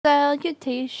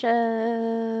Salutations.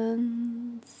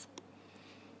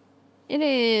 It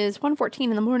is 1:14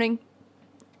 in the morning.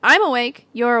 I'm awake.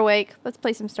 You're awake. Let's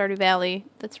play some Stardew Valley.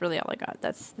 That's really all I got.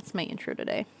 That's my intro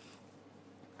today.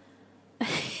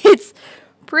 It's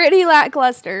pretty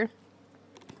lackluster.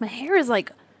 My hair is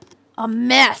like a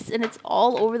mess, and it's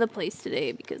all over the place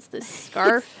today because this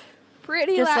scarf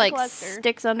pretty just lackluster. like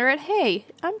sticks under it. Hey,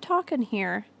 I'm talking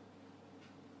here.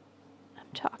 I'm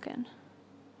talking.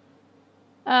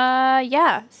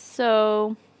 Yeah,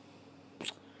 so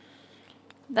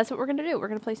that's what we're gonna do. We're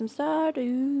gonna play some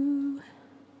Stardew.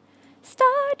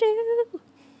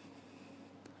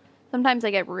 Sometimes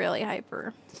I get really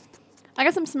hyper. I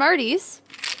got some Smarties.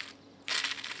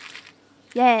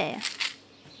 Yeah.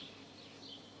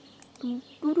 It's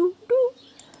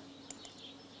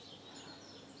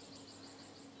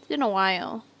been a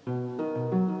while.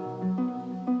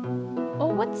 Oh,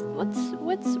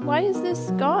 why is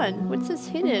this gone? What's this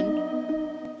hidden?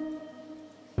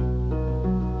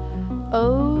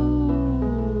 Oh,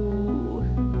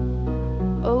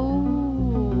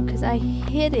 because I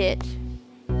hid it.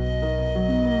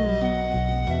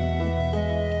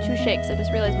 2 shakes, I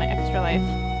just realized my extra life.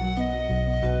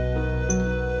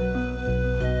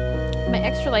 My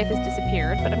extra life has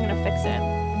disappeared, but I'm gonna fix it.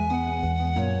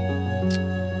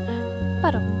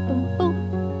 Ba-dum-bum-bum.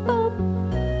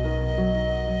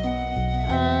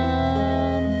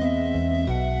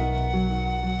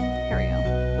 Here we go.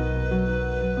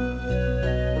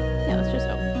 Yeah, let's just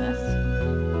open this.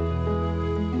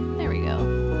 There we go.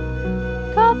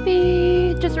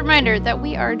 Copy! Just a reminder that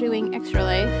we are doing Extra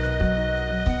Life.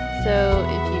 So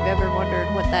if you've ever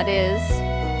wondered what that is,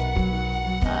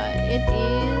 it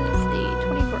is a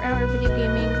 24-hour video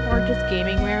gaming or just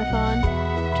gaming marathon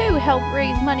to help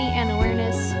raise money and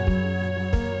awareness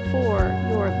for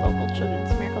your local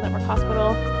Children's Miracle Network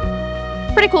Hospital.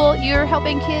 Pretty cool. You're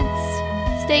helping kids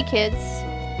stay kids,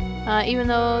 even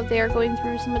though they are going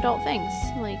through some adult things,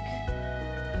 like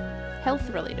health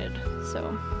related.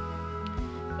 So,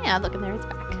 yeah, look in there, it's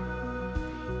back.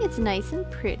 It's nice and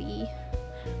pretty.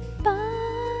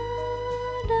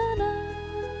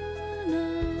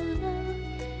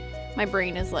 My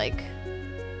brain is like,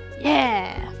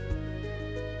 yeah!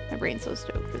 My brain's so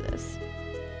stoked for this.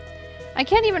 I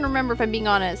can't even remember, if I'm being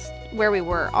honest, where we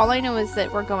were. All I know is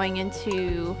that we're going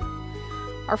into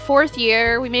our 4th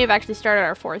year. We may have actually started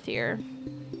our 4th year.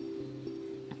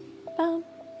 Bum,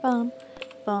 bum,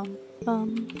 bum,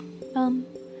 bum, bum,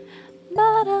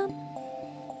 ba-dum.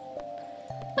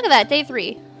 Look at that, day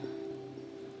 3.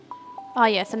 Ah,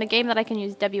 yes, and a game that I can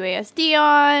use WASD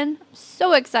on. I'm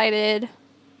so excited.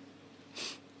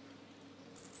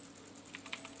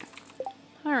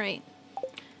 Alright.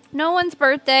 No one's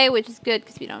birthday, which is good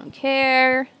because we don't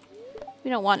care. We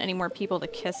don't want any more people to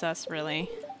kiss us, really.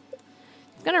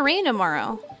 It's gonna rain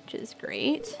tomorrow, which is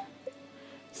great.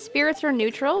 Spirits are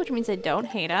neutral, which means they don't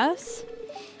hate us.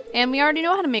 And we already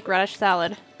know how to make radish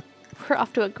salad. We're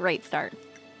off to a great start.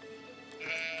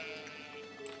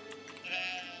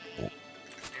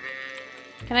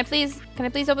 Can I please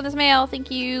open this mail?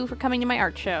 Thank you for coming to my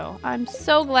art show. I'm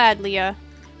so glad, Leah.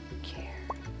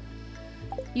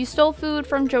 You stole food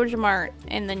from Joja Mart,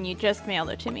 and then you just mailed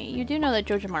it to me. You do know that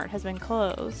Joja Mart has been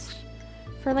closed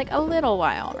for like a little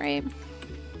while, right?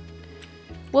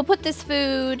 We'll put this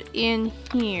food in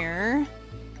here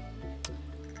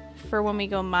for when we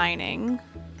go mining.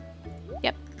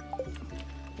 Yep.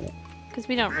 Because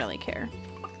we don't really care.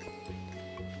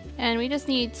 And we just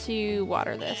need to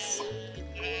water this.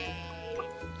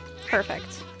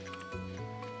 Perfect.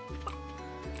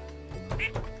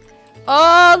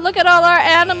 Oh, look at all our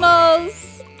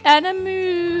animals!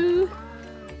 Animu!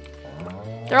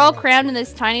 They're all crammed in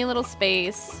this tiny little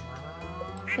space.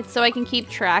 It's so I can keep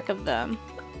track of them.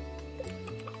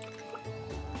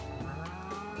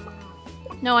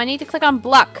 No, I need to click on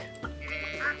Pluck.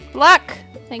 Pluck!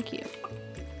 Thank you.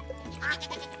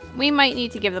 We might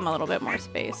need to give them a little bit more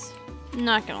space.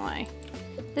 Not gonna lie.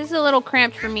 This is a little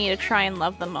cramped for me to try and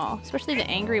love them all. Especially the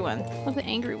angry one. Look at the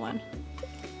angry one.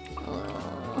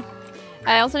 Oh.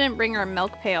 I also didn't bring her a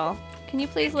milk pail. Can you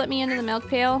please let me into the milk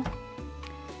pail?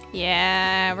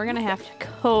 Yeah, we're gonna have to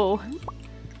go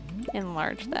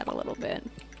enlarge that a little bit.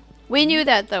 We knew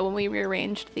that though when we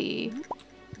rearranged the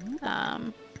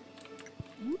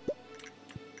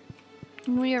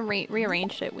when we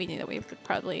rearranged it, we knew that we would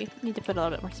probably need to put a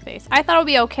little bit more space. I thought it would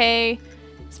be okay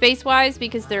space-wise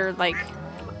because they're like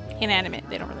inanimate.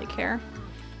 They don't really care.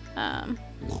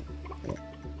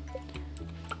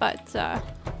 But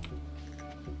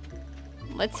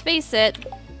let's face it.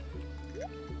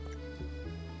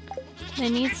 They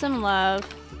need some love.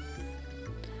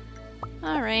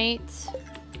 Alright.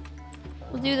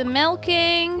 We'll do the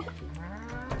milking.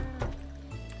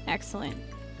 Excellent.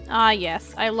 Ah,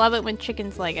 yes. I love it when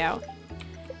chickens leg out.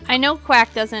 I know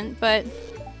Quack doesn't, but...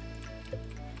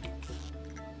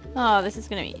 Oh, this is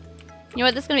gonna be... You know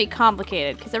what? This is gonna be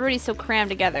complicated, because everybody's so crammed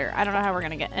together. I don't know how we're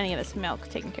gonna get any of this milk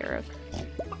taken care of.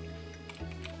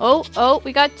 Oh,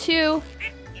 we got 2.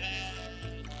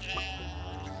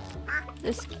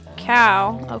 This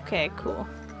cow. Okay, cool.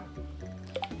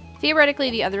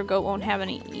 Theoretically, the other goat won't have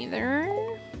any either.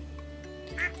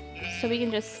 So we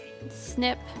can just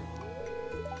snip.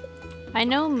 I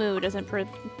know Moo doesn't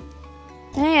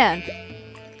Man!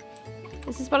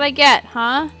 This is what I get,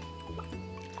 huh?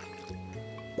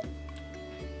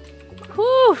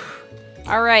 Whew!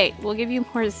 Alright, we'll give you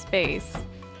more space.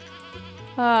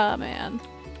 Oh, man.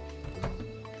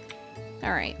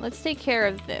 Alright, let's take care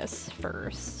of this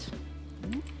first.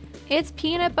 It's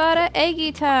peanut butter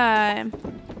eggy time!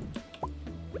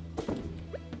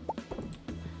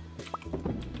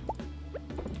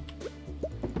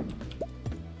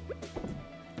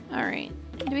 Alright.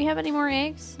 Do we have any more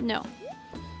eggs? No.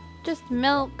 Just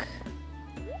milk.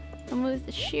 We'll move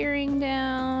the shearing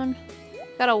down.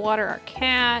 Gotta water our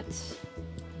cat.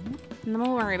 And then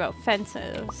we'll worry about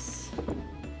fences.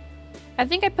 I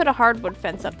think I put a hardwood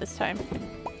fence up this time.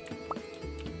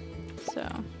 So.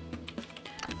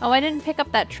 Oh, I didn't pick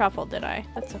up that truffle, did I?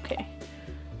 That's okay.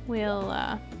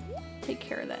 We'll take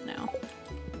care of that now.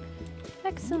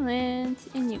 Excellent.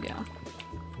 In you go.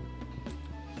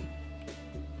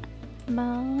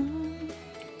 Mom.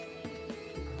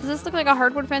 Does this look like a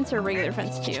hardwood fence or a regular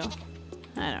fence to you?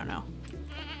 I don't know.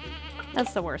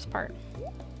 That's the worst part.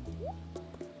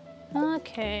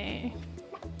 Okay.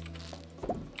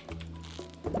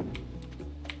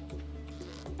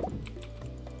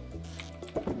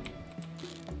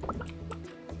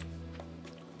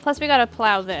 Plus we gotta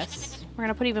plow this. We're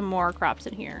gonna put even more crops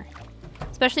in here.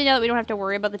 Especially now that we don't have to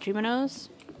worry about the jumenos.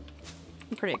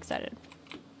 I'm pretty excited.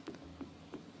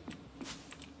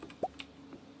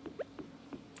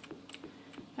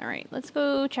 Alright, let's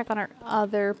go check on our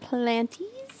other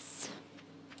planties.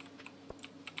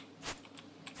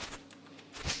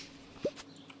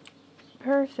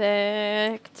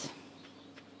 Perfect.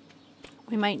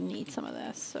 We might need some of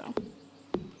this, so.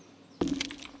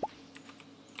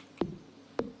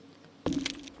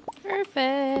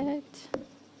 Perfect.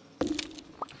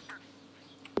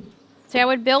 See, I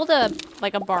would build a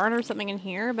barn or something in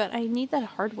here, but I need that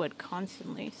hardwood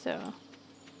constantly, so.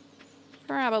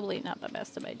 Probably not the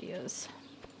best of ideas.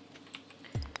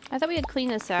 I thought we had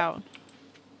cleaned this out.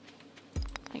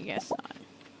 I guess not.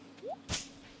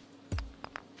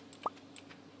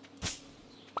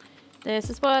 This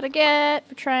is what I get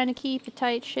for trying to keep a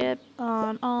tight ship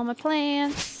on all my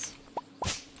plants.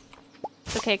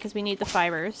 It's okay, because we need the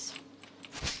fibers.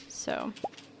 So.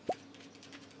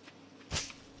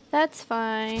 That's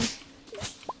fine.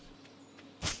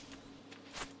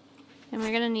 And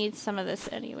we're gonna need some of this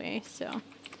anyway, so I'm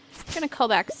gonna cull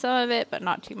back some of it, but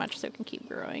not too much so it can keep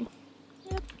growing.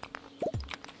 Yep.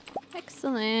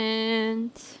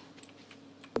 Excellent.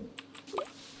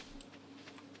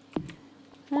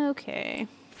 Okay.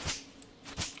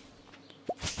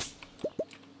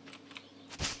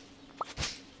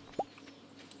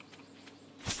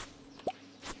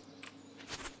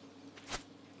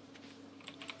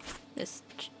 This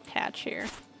patch here.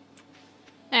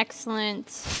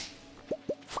 Excellent.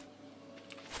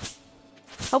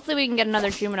 Hopefully we can get another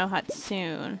Jumino hut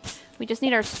soon. We just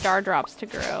need our star drops to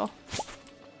grow.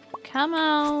 Come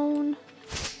on.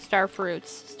 Star fruits.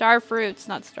 Star fruits,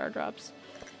 not star drops.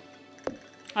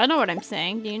 I know what I'm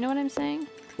saying. Do you know what I'm saying?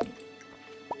 I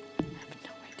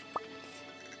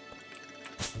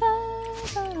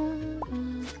have no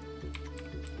idea.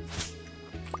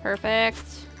 Perfect.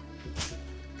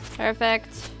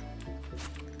 Perfect.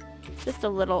 Just a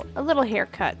little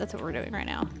haircut. That's what we're doing right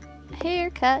now.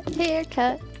 Haircut,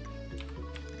 haircut.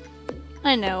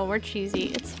 I know, we're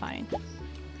cheesy. It's fine.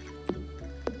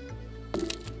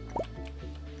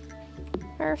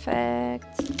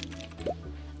 Perfect.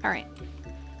 Alright.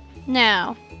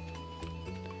 Now,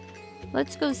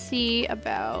 let's go see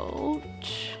about...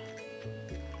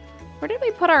 Where did we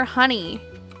put our honey?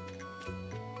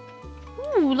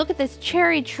 Ooh, look at this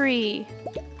cherry tree.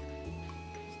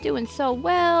 It's doing so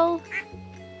well.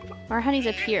 Our honey's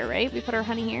up here, right? We put our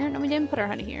honey here? No, we didn't put our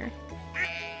honey here.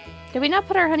 Did we not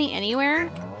put our honey anywhere?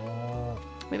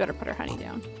 We better put our honey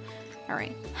down.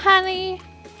 Alright. Honey!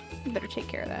 We better take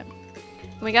care of that.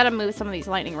 And we gotta move some of these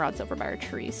lightning rods over by our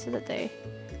trees so that they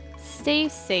stay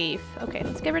safe. Okay,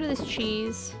 let's get rid of this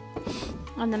cheese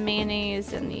on the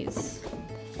mayonnaise and these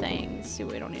things. See,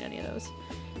 we don't need any of those.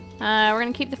 We're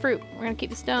gonna keep the fruit. We're gonna keep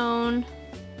the stone.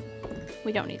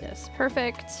 We don't need this.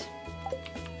 Perfect.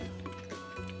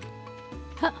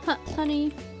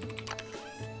 Honey.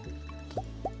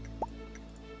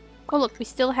 Oh look, we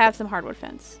still have some hardwood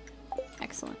fence.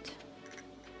 Excellent.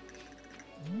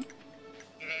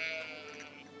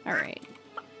 Alright.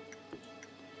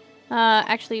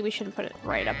 Actually, we shouldn't put it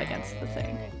right up against the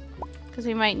thing. Because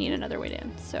we might need another way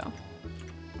in, so.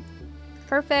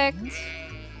 Perfect.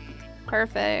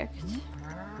 Perfect.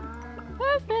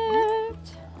 Perfect.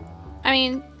 I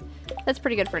mean, that's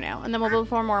pretty good for now. And then we'll build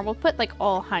 4 more. We'll put, like,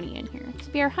 all honey in here. This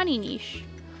will be our honey niche.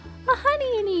 A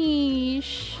honey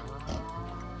niche!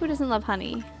 Who doesn't love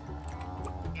honey?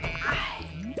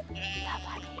 I love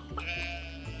honey.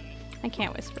 I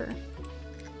can't whisper.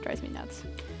 Drives me nuts.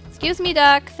 Excuse me,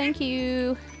 duck. Thank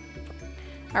you.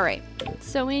 Alright.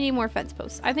 So we need more fence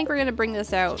posts. I think we're gonna bring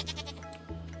this out.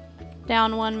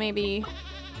 Down one, maybe.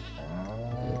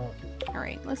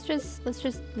 Alright, let's just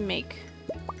make,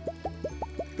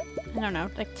 I don't know,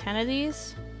 like 10 of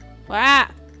these? Wow!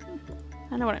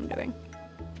 I know what I'm doing.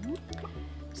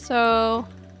 So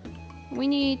we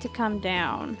need to come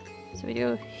down. So we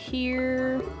go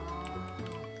here.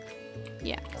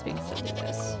 Yeah, because we can still do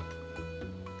this.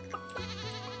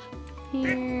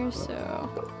 Here, so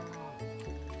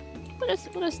we'll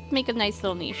just make a nice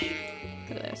little niche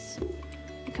for this.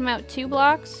 We'll come out 2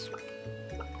 blocks.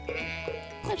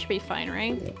 That should be fine,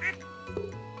 right?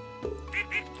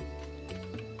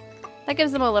 That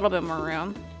gives them a little bit more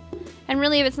room. And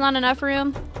really, if it's not enough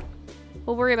room,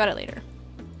 we'll worry about it later.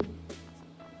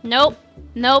 Nope.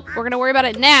 Nope. We're gonna worry about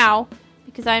it now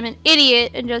because I'm an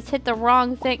idiot and just hit the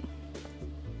wrong thing.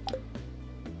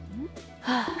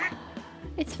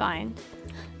 It's fine.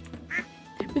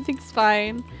 Everything's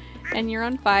fine. And you're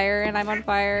on fire and I'm on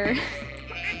fire.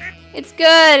 It's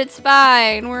good. It's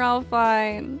fine. We're all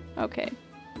fine. Okay.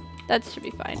 That should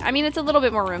be fine. I mean, it's a little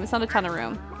bit more room. It's not a ton of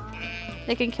room.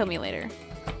 They can kill me later.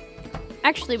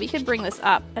 Actually, we could bring this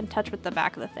up and touch with the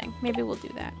back of the thing. Maybe we'll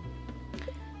do that.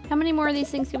 How many more of these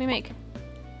things can we make?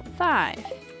 5.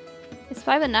 Is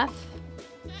 5 enough?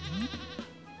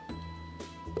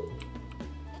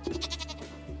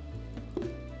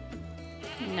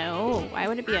 No. Why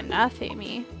would it be enough,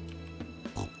 Amy?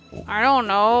 I don't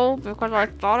know. Because I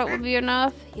thought it would be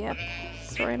enough. Yep.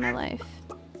 Story of my life.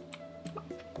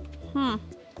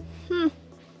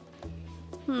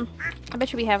 I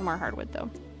bet you we have more hardwood, though.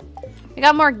 We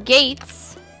got more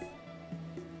gates.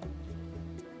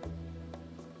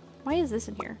 Why is this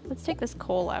in here? Let's take this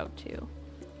coal out, too.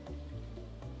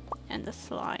 And the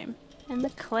slime. And the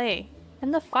clay.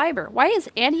 And the fiber. Why is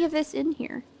any of this in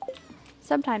here?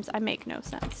 Sometimes I make no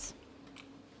sense.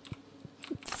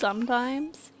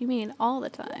 Sometimes? You mean all the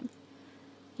time?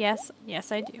 Yes,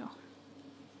 yes I do.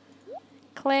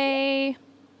 Clay.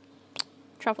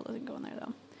 Truffle doesn't go in there,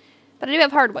 though. But I do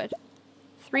have hardwood.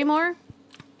 3 more?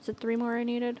 Is it 3 more I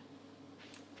needed?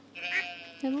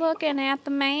 You're looking at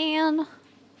the man.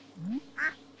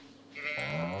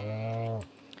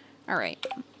 Alright.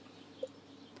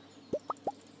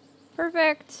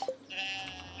 Perfect.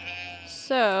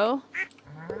 So,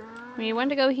 we need 1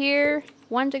 to go here,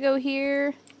 1 to go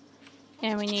here,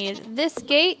 and we need this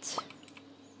gate.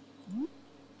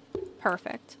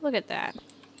 Perfect. Look at that.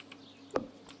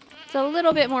 It's a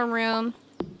little bit more room.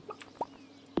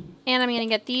 And I'm going to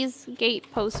get these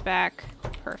gate posts back.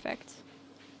 Perfect.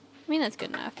 I mean, that's good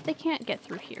enough. They can't get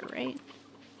through here, right?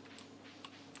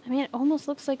 I mean, it almost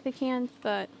looks like they can,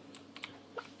 but...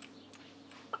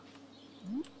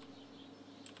 I'm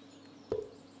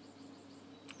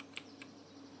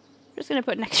just going to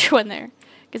put an extra one there.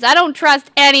 Because I don't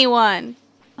trust anyone.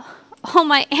 All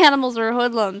my animals are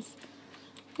hoodlums.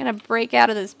 I'm going to break out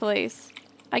of this place.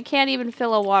 I can't even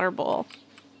fill a water bowl.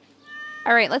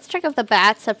 Alright, let's check if the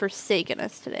bats have forsaken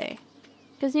us today.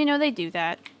 Because, you know, they do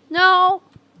that. No!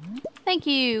 Thank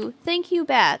you. Thank you,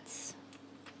 bats.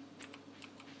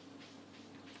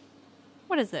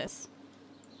 What is this?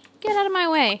 Get out of my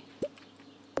way.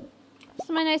 This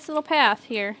is my nice little path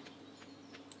here.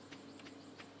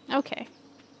 Okay.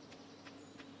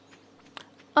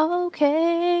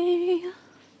 Okay.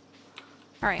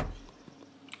 Alright.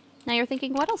 Now you're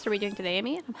thinking, what else are we doing today,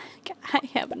 Amy? I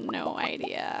have no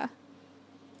idea.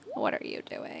 What are you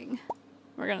doing?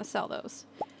 We're gonna sell those.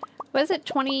 What is it?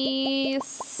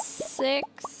 26?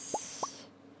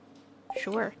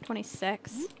 Sure,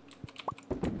 26.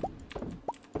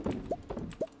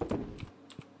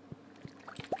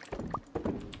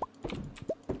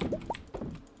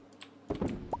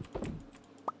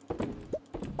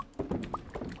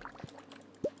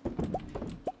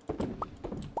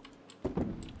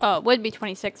 Oh, it would be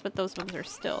 26, but those ones are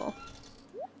still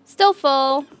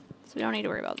full. So we don't need to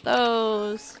worry about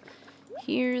those.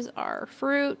 Here's our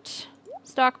fruit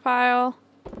stockpile.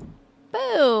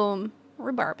 Boom!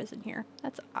 Rhubarb is in here.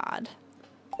 That's odd.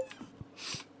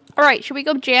 Alright, should we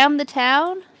go jam the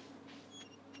town?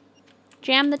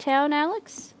 Jam the town,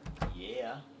 Alex?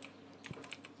 Yeah.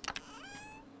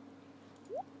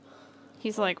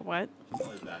 He's like, what? I'm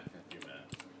only back in a few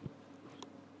minutes.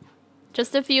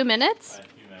 Just a few minutes? A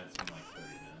few minutes in like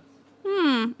 30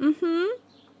 minutes.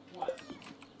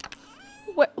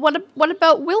 What? What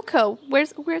about Wilco?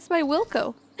 Where's my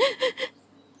Wilco?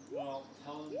 Well,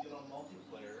 tell him to get on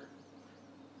multiplayer,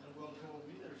 and Wilco will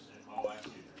be there soon. Oh, I see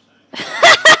what you're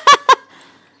saying.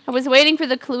 I was waiting for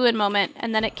the clue-in moment,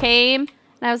 and then it came,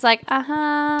 and I was like,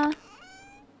 uh-huh.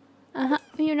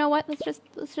 You know what? Let's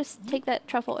just take that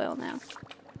truffle oil now.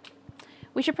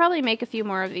 We should probably make a few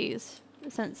more of these,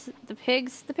 since the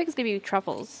pigs give you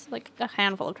truffles, like a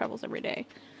handful of truffles every day.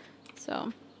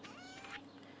 So,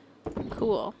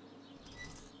 cool.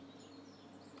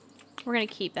 We're gonna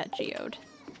keep that geode.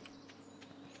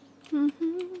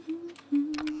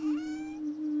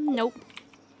 Nope.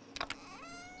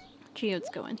 Geodes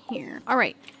go in here. All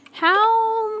right.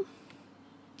 How?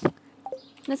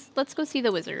 Let's go see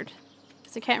the wizard.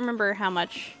 Cause I can't remember how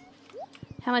much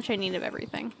I need of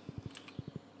everything.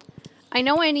 I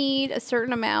know I need a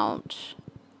certain amount.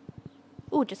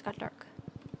 Ooh, it just got dark.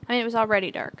 I mean, it was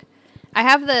already dark. I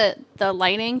have the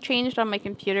lighting changed on my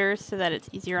computer so that it's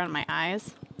easier on my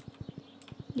eyes.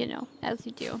 You know, as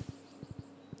you do.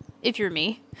 If you're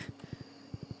me.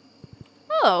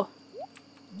 Oh.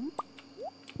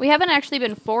 We haven't actually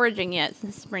been foraging yet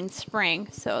since spring,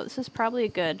 so this is probably a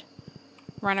good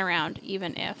run around,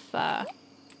 even if, no,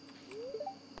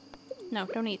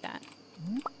 don't eat that.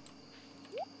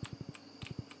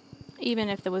 Even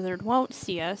if the wizard won't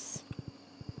see us.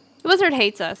 The wizard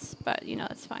hates us, but, you know,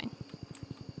 that's fine.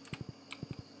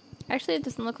 Actually, it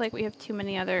doesn't look like we have too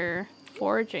many other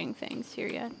foraging things here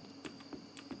yet.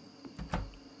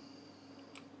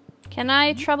 Can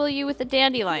I trouble you with a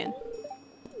dandelion?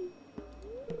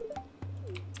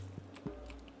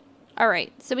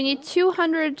 Alright, so we need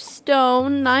 200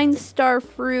 stone, 9 star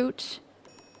fruit,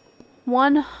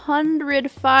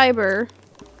 100 fiber.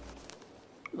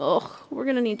 Ugh, we're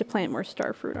gonna need to plant more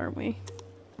star fruit, aren't we?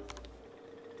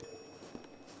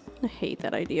 I hate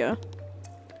that idea.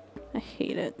 I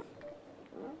hate it.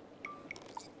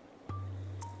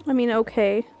 I mean,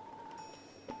 okay.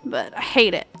 But I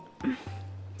hate it.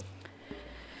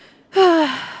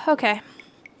 Okay.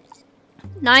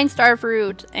 9 star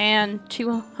fruit and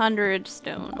 200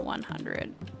 stone,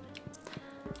 100.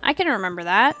 I can remember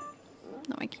that.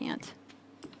 No, I can't.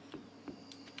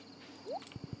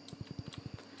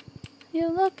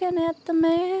 You're looking at the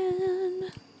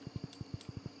man.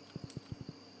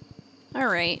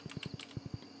 Alright.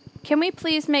 Can we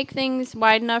please make things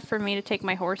wide enough for me to take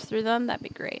my horse through them? That'd be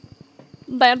great.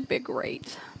 That'd be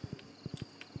great.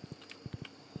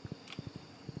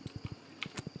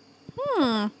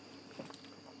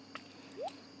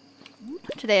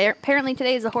 Apparently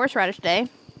today is a horseradish day.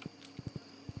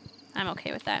 I'm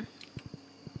okay with that.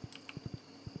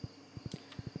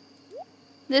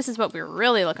 This is what we were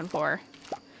really looking for.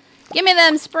 Give me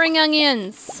them spring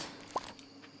onions!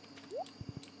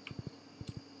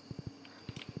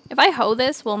 If I hoe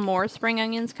this, will more spring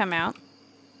onions come out?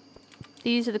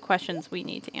 These are the questions we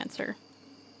need to answer.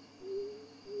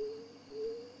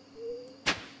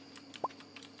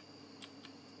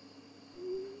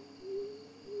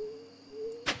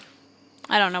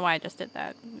 I don't know why I just did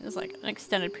that. It was like an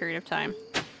extended period of time.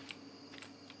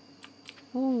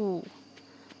 Ooh.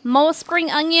 More spring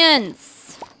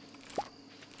onions!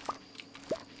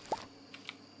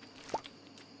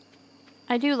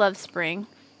 I do love spring.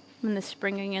 When the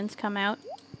spring onions come out.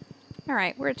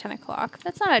 Alright, we're at 10 o'clock.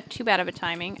 That's not too bad of a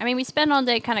timing. I mean, we spend all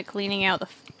day kind of cleaning out the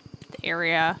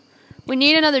area. We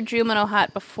need another Jumino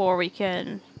hut before we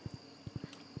can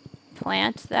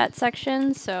plant that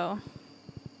section, so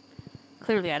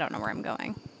clearly I don't know where I'm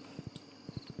going.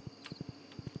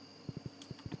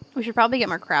 We should probably get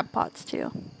more crab pots,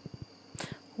 too.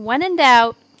 When in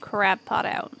doubt, crab pot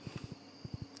out.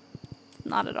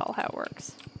 Not at all how it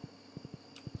works.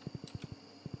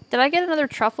 Did I get another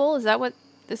truffle? Is that what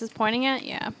this is pointing at?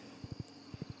 Yeah.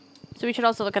 So we should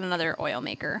also look at another oil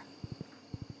maker.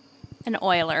 An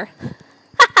oiler.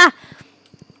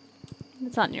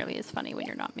 It's not nearly as funny when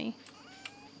you're not me.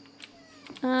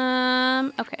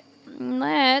 Okay.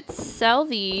 Let's sell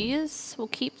these. We'll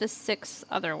keep the 6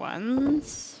 other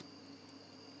ones.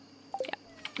 Yeah.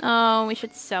 Oh, we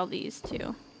should sell these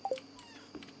too.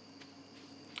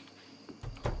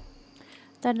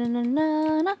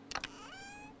 Da-da-da-da-da.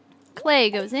 Clay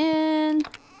goes in.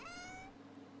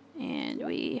 And And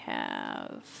we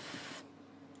have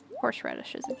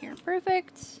horseradishes in here.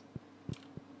 Perfect.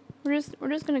 We're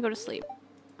just gonna go to sleep.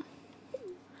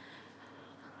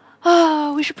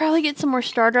 Oh, we should probably get some more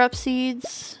Stardrop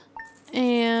seeds.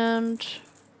 And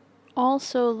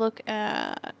also look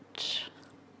at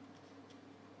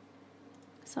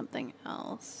something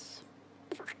else.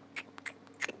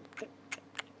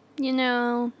 You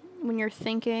know, when you're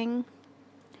thinking,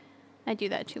 I do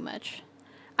that too much.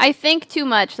 I think too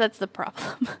much, that's the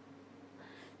problem.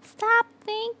 Stop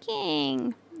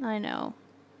thinking. I know.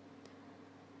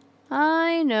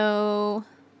 I know.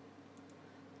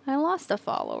 I lost a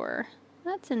follower.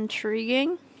 That's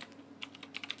intriguing.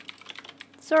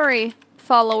 Sorry,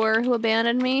 follower who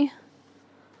abandoned me.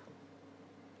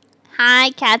 Hi,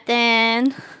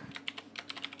 Captain.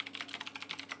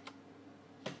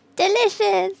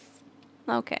 Delicious.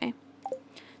 Okay.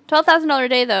 $12,000 a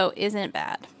day, though, isn't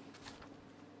bad.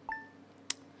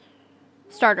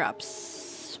 Star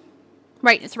drops.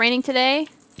 Right, it's raining today.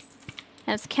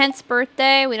 And it's Kent's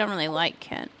birthday. We don't really like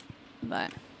Kent,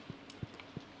 but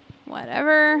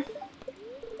whatever.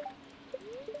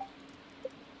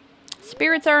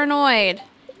 Spirits are annoyed.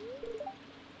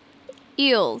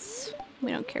 Eels.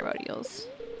 We don't care about eels.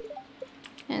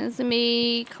 And it's gonna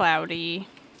be cloudy.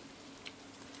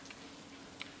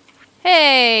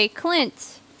 Hey,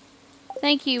 Clint.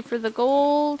 Thank you for the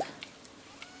gold.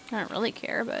 I don't really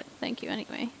care, but thank you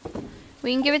anyway.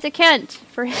 We can give it to Kent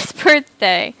for his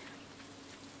birthday.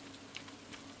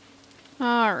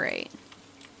 Alright.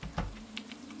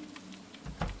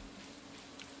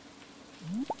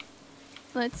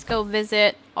 Let's go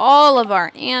visit all of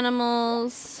our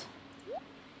animals.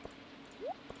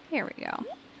 Here we go.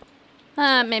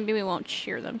 Maybe we won't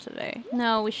shear them today.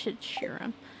 No, we should shear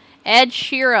them. Ed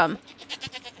Sheeran.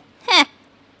 Heh.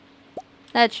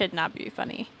 That should not be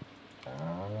funny.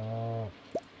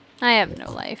 I have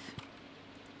no life.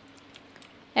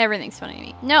 Everything's funny to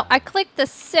me. No, I clicked the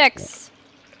 6.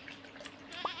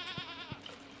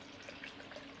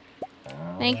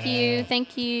 Thank you,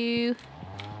 thank you.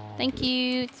 Thank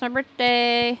you, it's my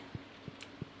birthday.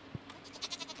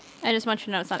 I just want you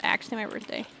to know it's not actually my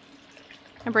birthday.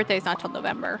 My birthday is not till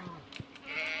November.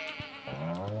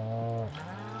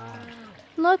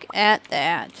 Look at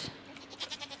that.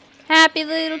 Happy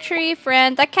little tree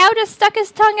friend. That cow just stuck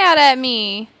his tongue out at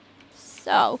me.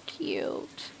 So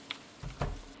cute.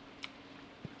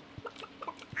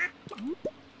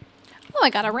 Oh, I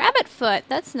got a rabbit foot.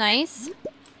 That's nice.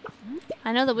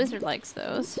 I know the wizard likes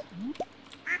those.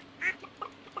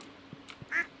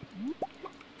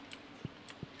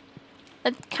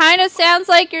 It kind of sounds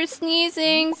like you're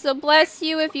sneezing, so bless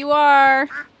you if you are.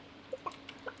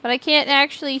 But I can't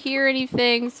actually hear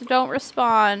anything, so don't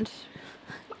respond.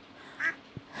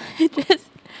 It just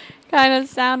kind of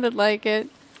sounded like it.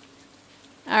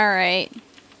 Alright.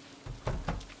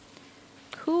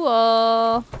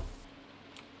 Cool.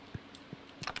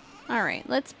 Alright,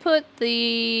 let's put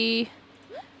the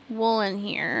wool in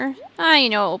here. You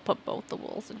know, we'll put both the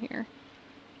wools in here.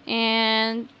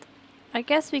 And I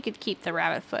guess we could keep the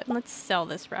rabbit foot. Let's sell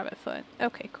this rabbit foot.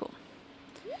 Okay, cool.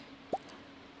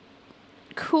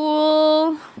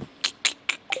 Cool.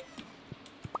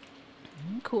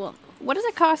 Cool. What does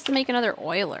it cost to make another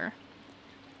oiler?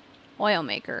 Oil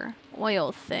maker.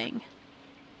 Oil thing.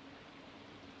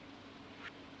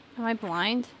 Am I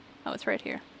blind? Oh, it's right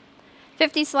here.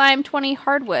 50 slime, 20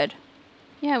 hardwood.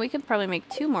 Yeah, we could probably make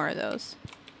 2 more of those.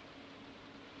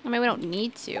 I mean, we don't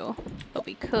need to, but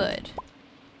we could.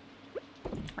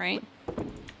 Right?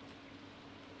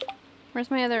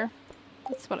 Where's my other...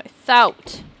 That's what I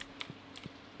thought.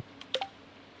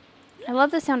 I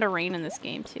love the sound of rain in this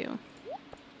game, too.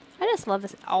 I just love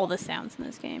this, all the sounds in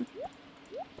this game.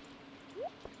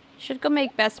 Should go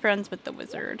make best friends with the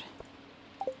wizard.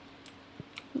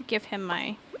 Give him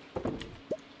my...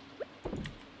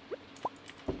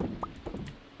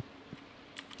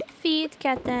 feed,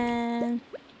 Captain.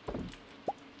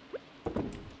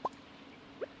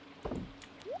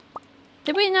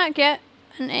 Did we not get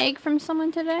an egg from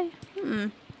someone today?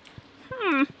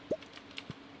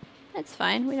 That's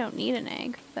fine. We don't need an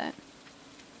egg, but...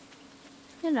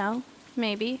 You know,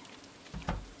 maybe.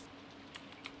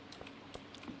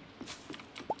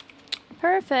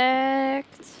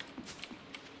 Perfect.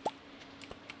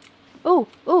 Ooh,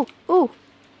 ooh, ooh.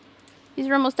 These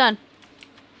are almost done.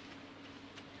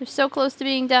 They're so close to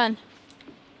being done.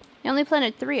 I only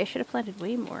planted 3. I should have planted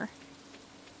way more.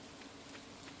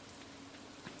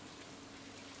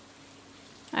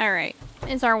 Alright.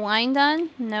 Is our wine done?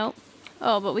 Nope.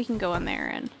 Oh, but we can go in there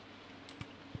and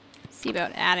see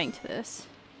about adding to this.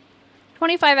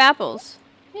 25 apples.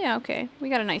 Yeah, okay. We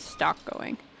got a nice stock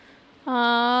going.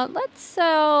 Let's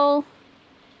sell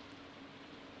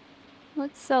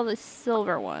the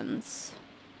silver ones.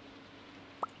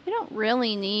 We don't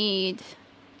really need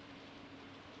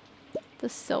the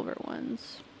silver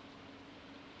ones.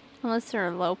 Unless they're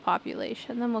a low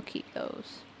population, then we'll keep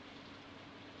those.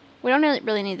 We don't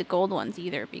really need the gold ones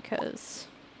either because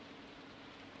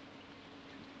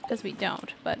we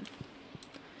don't, but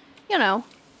you know,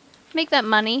 make that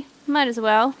money. Might as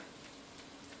well.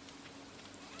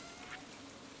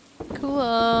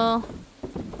 Cool.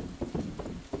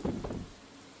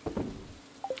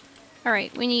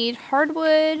 Alright, we need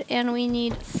hardwood and we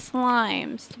need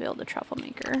slimes to build a truffle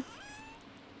maker.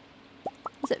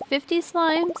 Is it 50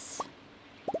 slimes?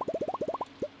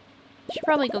 Should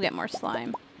probably go get more slime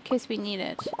in case we need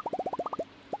it.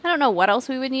 I don't know what else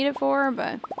we would need it for,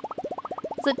 but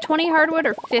is it 20 hardwood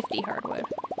or 50 hardwood?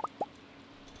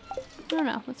 I don't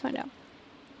know. Let's find out.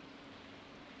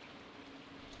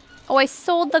 Oh, I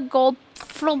sold the gold.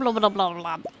 Blah, blah, blah, blah,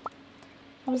 blah.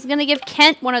 I was gonna give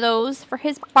Kent one of those for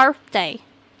his birthday.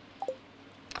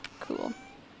 Cool.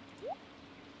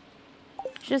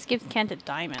 Just give Kent a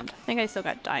diamond. I think I still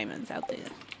got diamonds out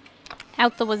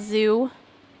the wazoo.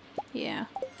 Yeah.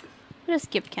 We'll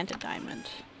just give Kent a diamond.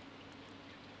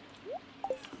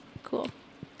 Cool.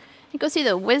 You go see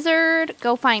the wizard.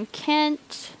 Go find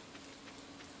Kent.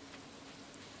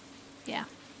 Yeah.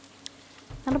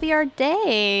 That'll be our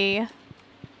day.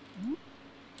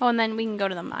 Oh, and then we can go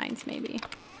to the mines, maybe.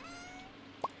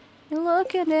 You're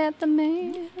looking at the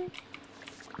man.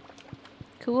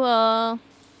 Cool.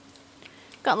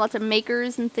 Got lots of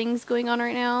makers and things going on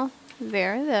right now.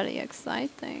 Very, very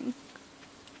exciting.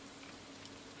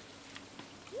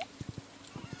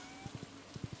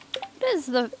 What is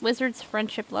the wizard's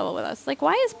friendship level with us? Like,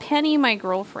 why is Penny my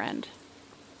girlfriend?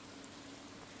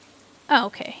 Oh,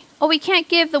 okay. Oh, we can't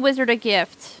give the wizard a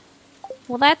gift.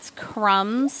 Well, that's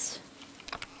crumbs.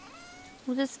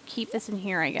 We'll just keep this in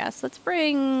here, I guess. Let's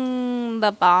bring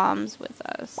the bombs with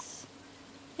us.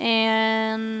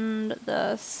 And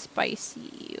the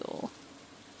spicy eel.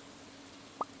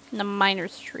 And the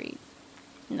miner's treat.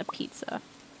 And the pizza.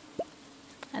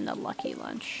 And the lucky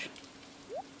lunch.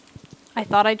 I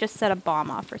thought I just set a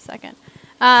bomb off for a second.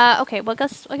 Okay, well,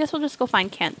 I guess we'll just go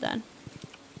find Kent then.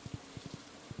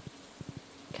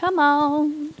 Come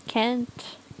on,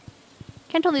 Kent.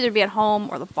 Kent will either be at home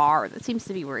or the bar. That seems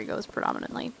to be where he goes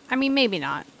predominantly. I mean, maybe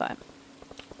not, but...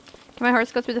 Can my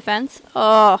horse go through the fence?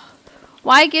 Oh,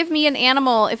 why give me an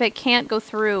animal if it can't go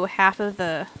through half of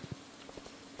the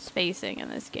spacing in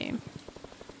this game?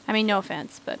 I mean, no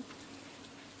offense, but...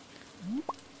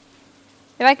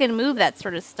 If I could move that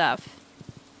sort of stuff,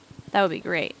 that would be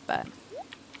great, but...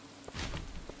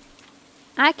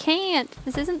 I can't.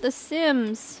 This isn't The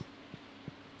Sims.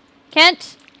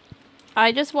 Kent!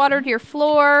 I just watered your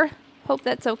floor. Hope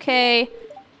that's okay.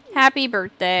 Happy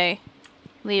birthday.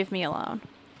 Leave me alone.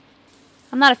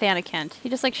 I'm not a fan of Kent. He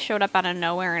just, like, showed up out of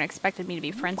nowhere and expected me to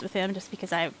be friends with him just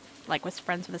because I, like, was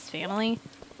friends with his family.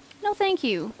 No, thank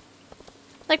you.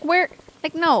 Like, where?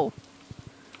 Like, no.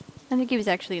 I think he was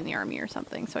actually in the army or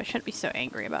something, so I shouldn't be so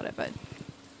angry about it, but...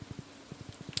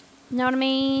 You know what I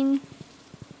mean?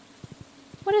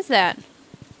 What is that?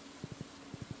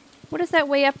 What is that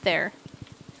way up there?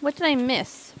 What did I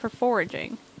miss for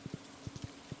foraging?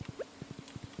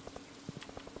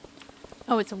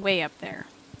 Oh, it's way up there.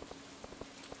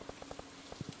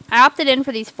 I opted in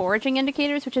for these foraging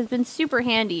indicators, which has been super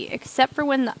handy, except for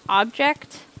when the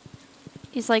object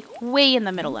is like way in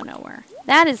the middle of nowhere.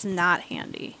 That is not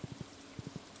handy.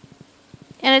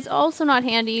 And it's also not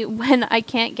handy when I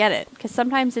can't get it, because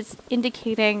sometimes it's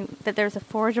indicating that there's a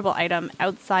forageable item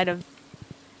outside of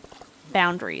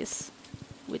boundaries,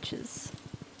 which is...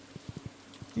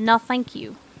 No, thank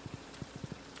you.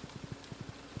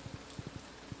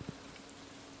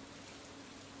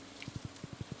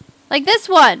 Like this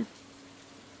one.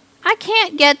 I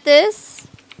can't get this.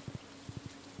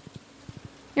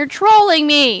 You're trolling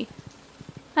me.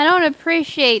 I don't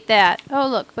appreciate that. Oh,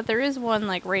 look, but there is one,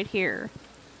 like, right here.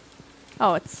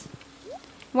 Oh, it's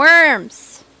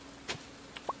worms.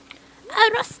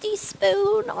 A rusty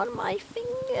spoon on my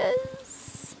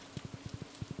fingers.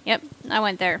 Yep, I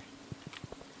went there.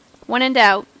 When in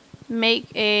doubt, make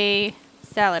a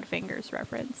salad fingers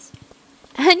reference.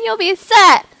 And you'll be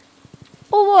set!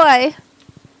 Oh boy!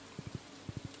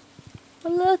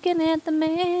 We're looking at the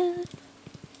man.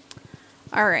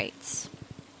 Alright.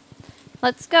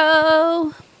 Let's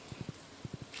go.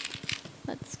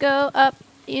 Let's go up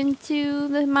into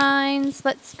the mines.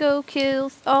 Let's go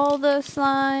kill all the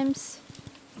slimes.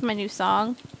 It's my new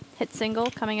song. Hit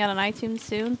single coming out on iTunes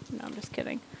soon. No, I'm just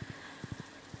kidding.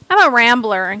 I'm a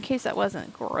rambler, in case that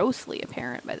wasn't grossly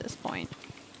apparent by this point.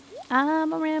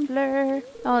 I'm a rambler.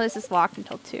 Oh, this is locked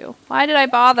until 2. Why did I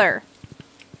bother?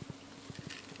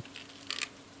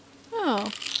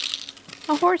 Oh.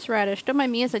 A horseradish. Don't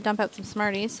mind me as I dump out some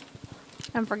Smarties.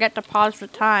 And forget to pause the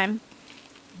time.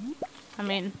 I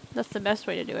mean, that's the best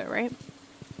way to do it, right?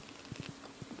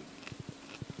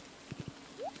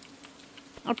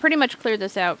 I'll pretty much clear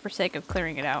this out for sake of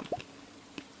clearing it out.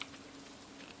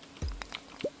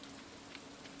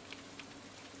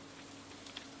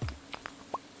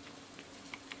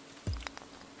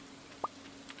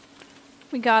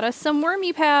 We got us some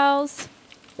wormy pals.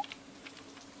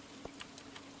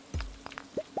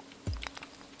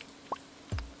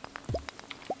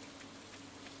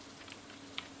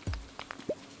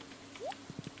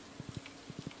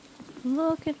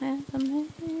 Looking at the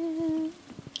man.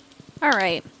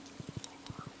 Alright.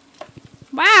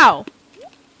 Wow!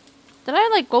 Did I,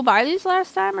 like, go buy these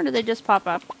last time, or did they just pop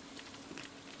up?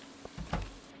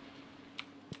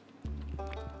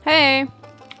 Hey!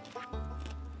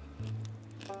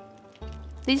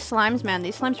 These slimes, man,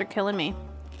 these slimes are killing me.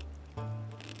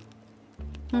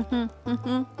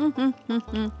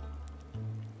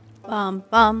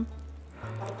 Bum.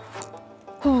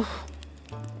 Whew.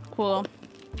 Cool.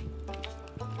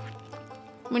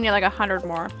 We need like 100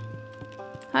 more.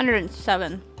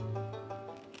 107.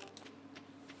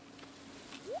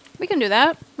 We can do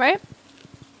that, right?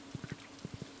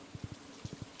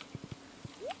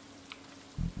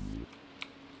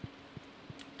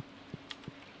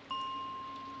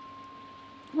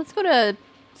 Let's go to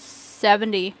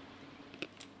 70.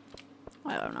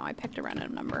 I don't know, I picked a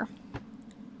random number.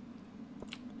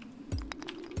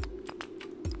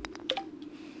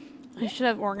 I should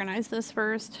have organized this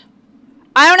first.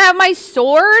 I don't have my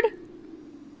sword?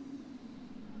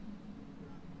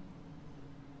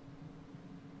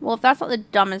 Well, if that's not the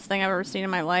dumbest thing I've ever seen in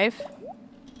my life.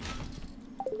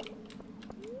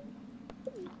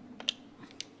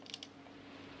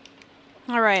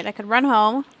 Alright, I could run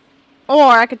home.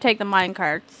 Or I could take the mine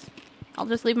carts. I'll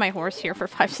just leave my horse here for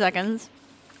 5 seconds.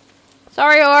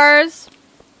 Sorry, horse.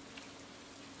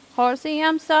 Horsey,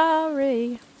 I'm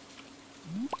sorry.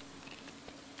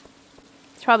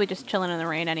 It's probably just chilling in the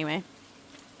rain anyway.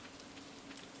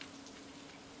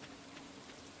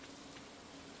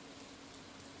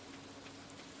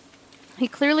 He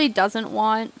clearly doesn't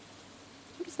want...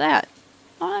 What's that?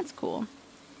 Oh, that's cool.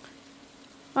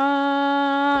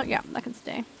 Yeah, that can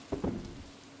stay.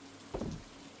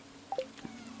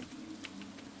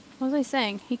 What was I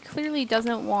saying? He clearly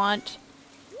doesn't want...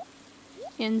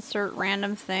 Insert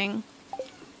random thing.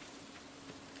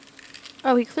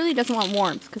 Oh, he clearly doesn't want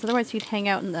warmth, because otherwise he'd hang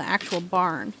out in the actual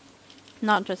barn.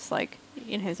 Not just, like,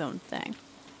 in his own thing.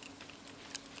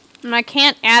 And I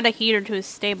can't add a heater to his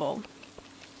stable.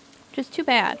 Just too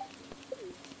bad.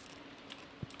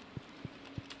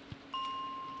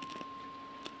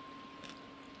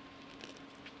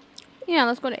 Yeah,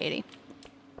 let's go to 80.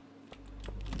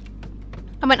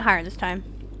 I went higher this time.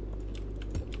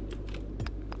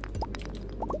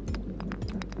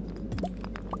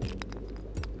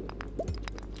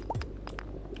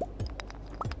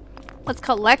 Let's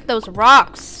collect those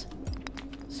rocks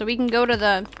so we can go to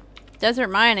the desert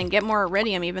mine and get more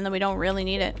iridium, even though we don't really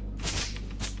need it.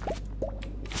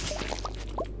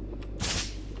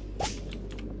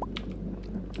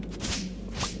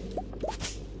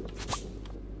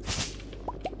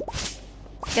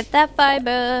 Get that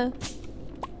fiber.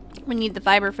 We need the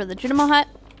fiber for the Junimo hut.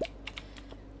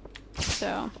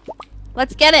 So,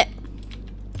 let's get it.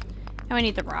 And we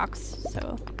need the rocks,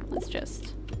 so let's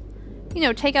just... You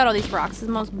know, take out all these rocks. This is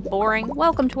the most boring.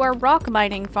 Welcome to our rock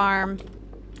mining farm.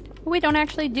 We don't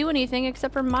actually do anything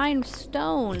except for mine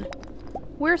stone.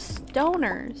 We're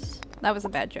stoners. That was a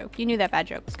bad joke. You knew that bad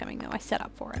joke was coming, though. I set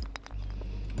up for it.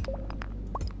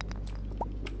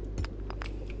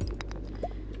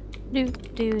 Do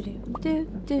do do do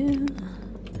do.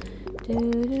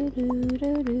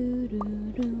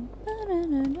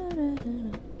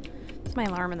 It's my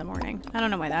alarm in the morning. I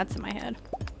don't know why that's in my head.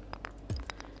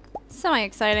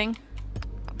 Semi-exciting.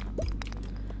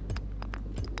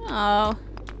 Oh.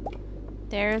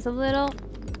 There's a little...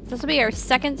 This will be our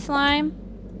second slime.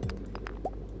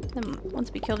 Then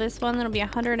once we kill this one, it'll be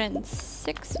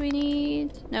 106 we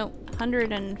need. No,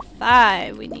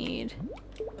 105 we need.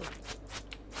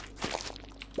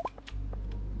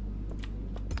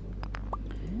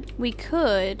 We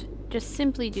could just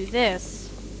simply do this.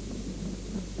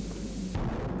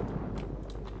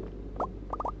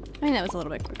 I mean, that was a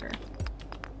little bit quicker.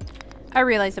 I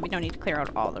realize that we don't need to clear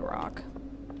out all the rock.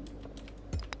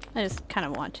 I just kind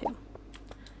of want to.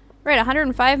 Right,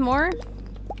 105 more?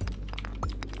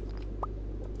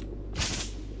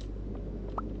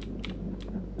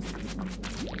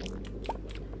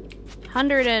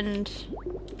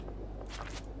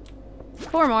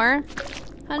 104 more.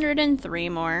 103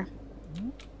 more.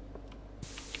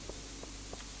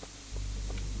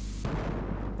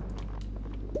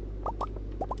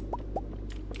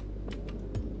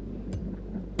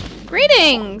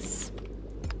 Greetings!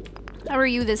 How are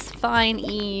you this fine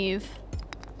eve?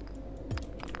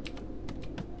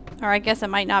 Or I guess it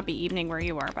might not be evening where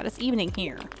you are, but it's evening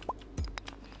here.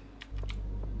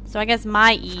 So I guess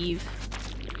my eve.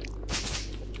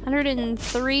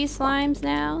 103 slimes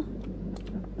now.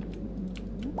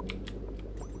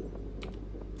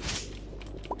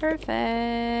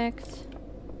 Perfect.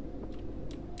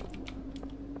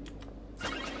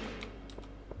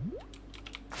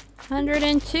 Hundred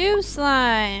and two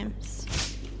slimes.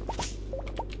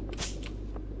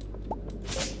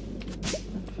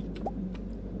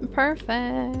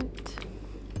 Perfect.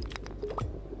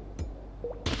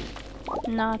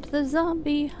 Not the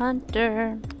zombie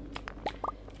hunter.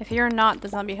 If you're not the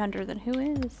zombie hunter, then who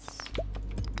is?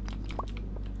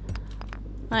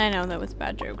 I know that was a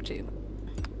bad joke too.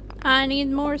 I need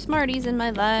more Smarties in my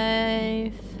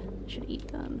life. Should eat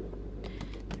them.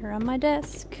 They're on my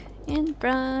desk in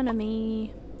front of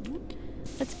me.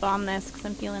 Let's bomb this because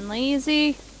I'm feeling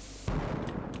lazy.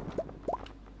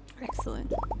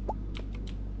 Excellent.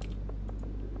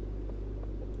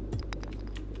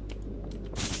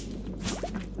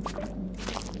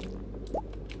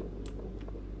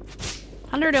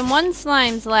 $101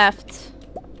 slimes left.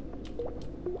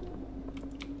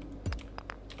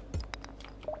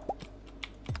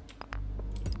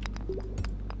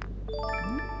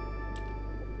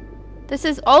 This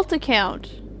is alt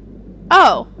account.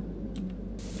 Oh.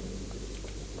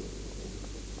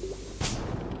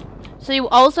 So you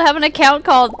also have an account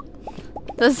called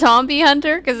the Zombie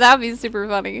Hunter? Because that would be super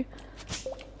funny.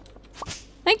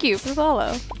 Thank you for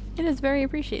follow. It is very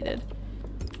appreciated.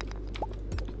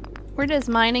 We're just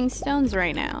mining stones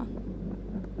right now.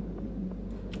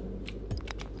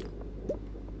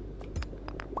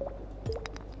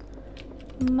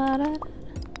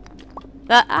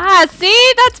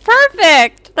 See? That's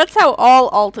perfect! That's how all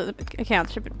alt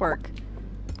accounts should work.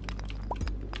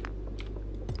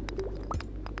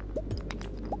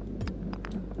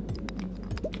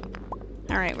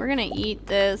 Alright, we're gonna eat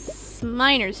this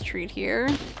miner's treat here.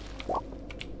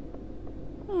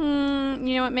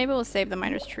 You know what? Maybe we'll save the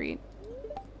miner's treat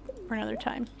for another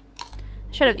time.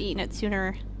 I should have eaten it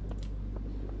sooner.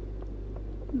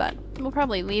 But we'll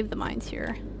probably leave the mines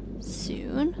here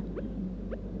soon.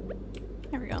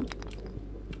 There we go.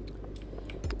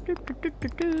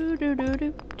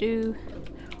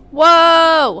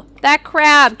 Whoa! That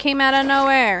crab came out of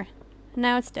nowhere. And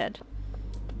now it's dead.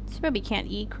 So maybe we can't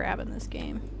eat crab in this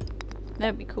game.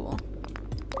 That'd be cool.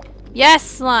 Yes,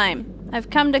 slime! I've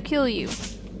come to kill you.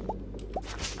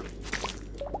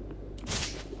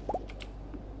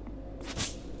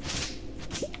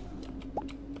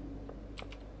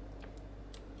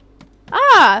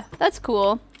 Ah! That's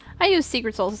cool. I use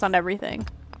ScrtSolstice on everything.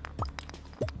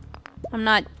 I'm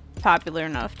not popular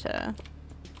enough to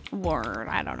word,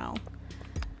 I don't know.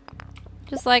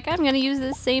 Just like, I'm gonna use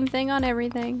this same thing on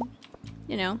everything.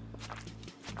 You know.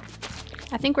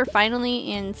 I think we're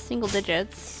finally in single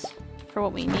digits for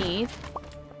what we need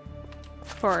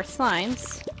for our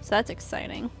slimes. So that's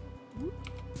exciting.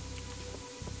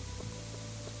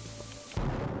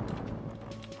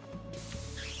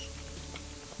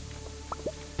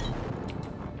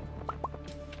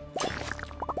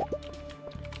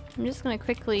 I'm just gonna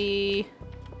quickly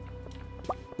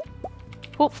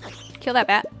whoop, kill that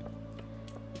bat.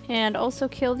 And also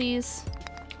kill these.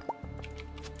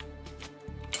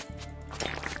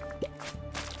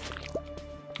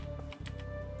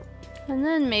 And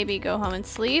then maybe go home and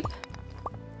sleep.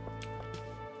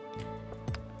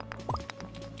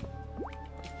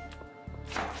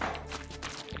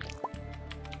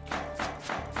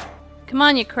 Come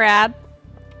on, you crab.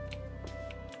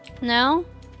 No?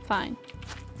 Fine.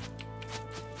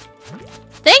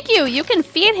 Thank you! You can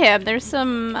feed him! There's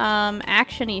some,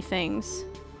 action-y things.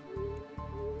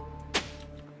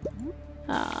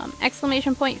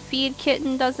 Exclamation point feed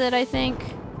kitten does it, I think.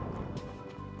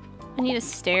 I need a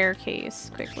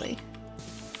staircase, quickly.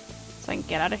 So I can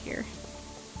get out of here.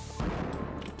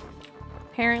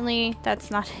 Apparently, that's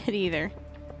not it either.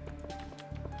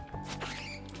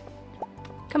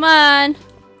 Come on!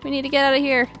 We need to get out of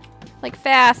here. Like,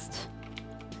 fast.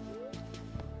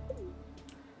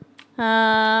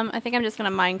 I think I'm just gonna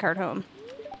minecart home.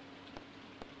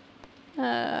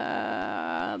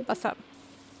 Bust up.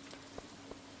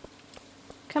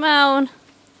 Come on.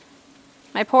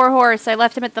 My poor horse, I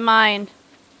left him at the mine.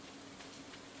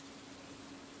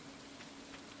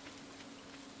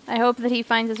 I hope that he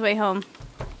finds his way home.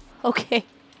 Okay.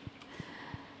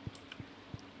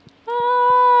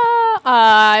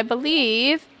 I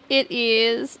believe it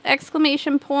is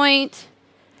exclamation point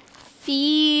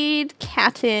feed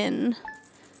catten.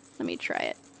 Let me try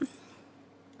it.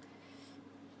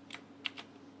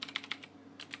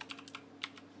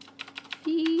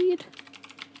 Feed.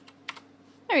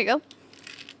 There you go.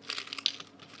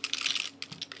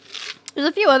 There's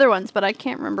a few other ones, but I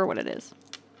can't remember what it is,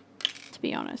 to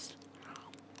be honest.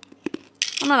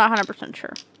 I'm not 100%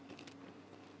 sure.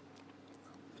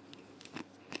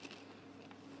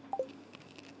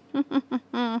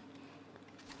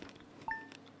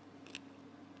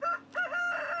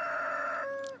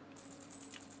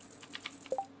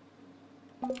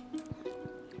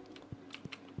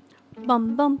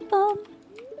 Bum bum bum.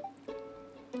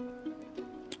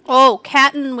 Oh,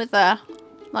 catten with a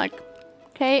like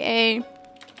K-A. I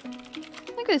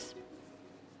think it's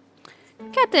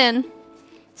catten.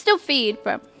 Still feed,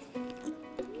 but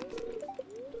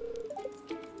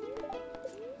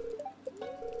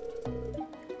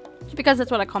it's because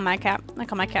that's what I call my cat. I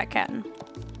call my cat catten.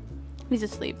 He's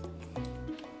asleep.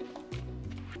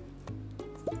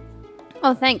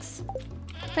 Oh, thanks.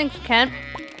 Thanks, Kent.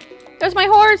 There's my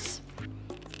horse!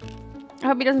 I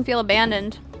hope he doesn't feel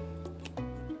abandoned.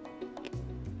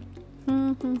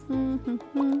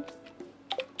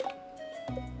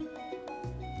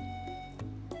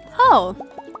 Oh!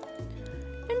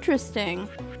 Interesting.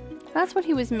 That's what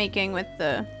he was making with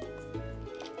the...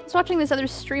 I was watching this other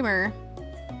streamer.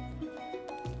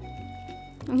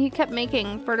 And he kept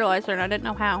making fertilizer and I didn't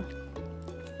know how.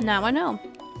 Now I know.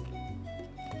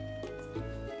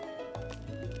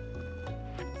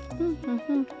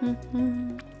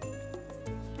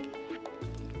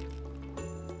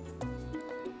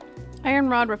 Iron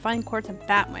rod, refined quartz, and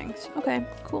bat wings. Okay,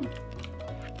 cool.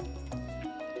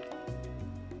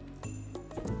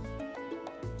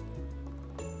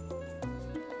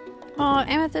 Oh,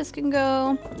 amethyst can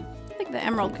go. I think the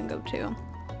emerald can go too.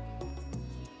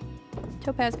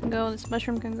 Topaz can go. This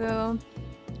mushroom can go.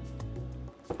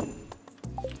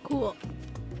 Cool.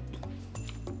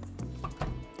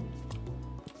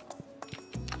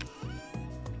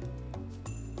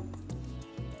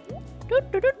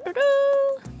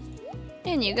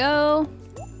 In you go.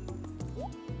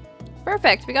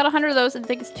 Perfect. We got 100 of those. I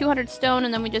think it's 200 stone,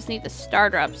 and then we just need the star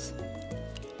drops.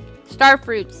 Star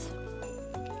fruits.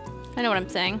 I know what I'm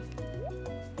saying.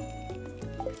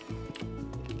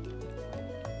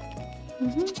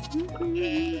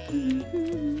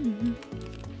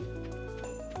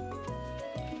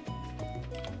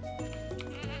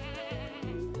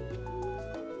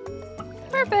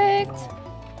 Perfect.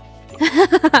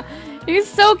 He's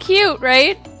so cute,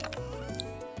 right?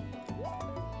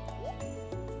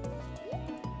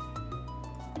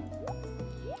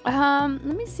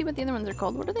 Let me see what the other ones are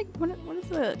called. What are they? What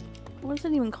is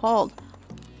it even called?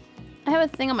 I have a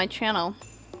thing on my channel.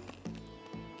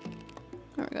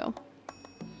 There we go.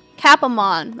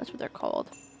 Capamon. That's what they're called.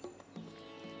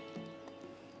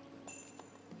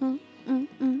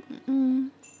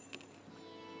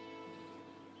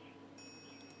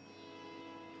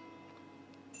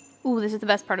 Ooh, this is the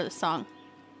best part of the song.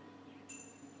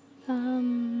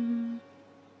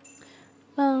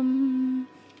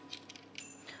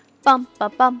 Bum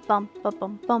bum bum bum bum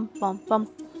bum bum bum bum.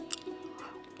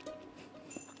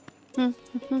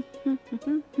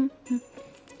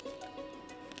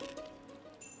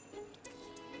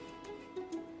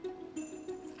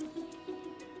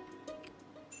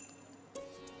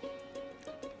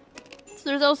 So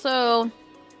there's also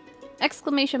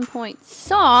exclamation point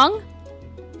song,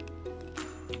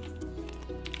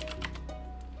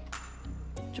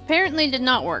 which apparently did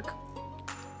not work.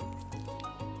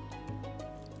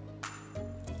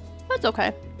 That's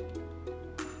okay.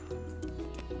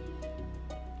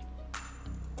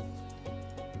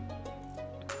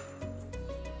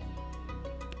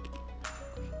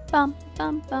 Bum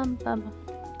bum bum bum.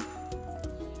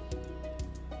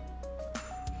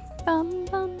 Bum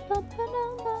bum bum bum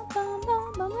bum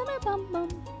bum bum bum bum.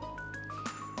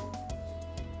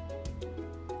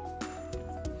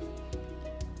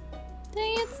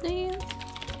 Dance, dance.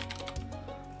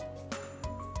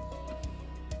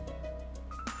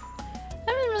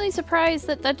 I'm really surprised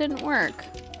that that didn't work.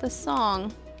 The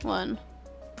song one.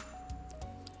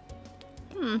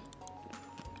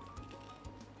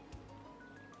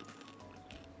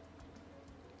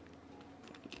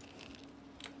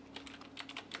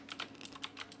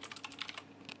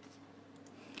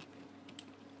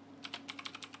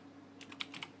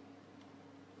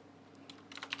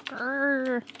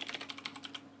 Grr.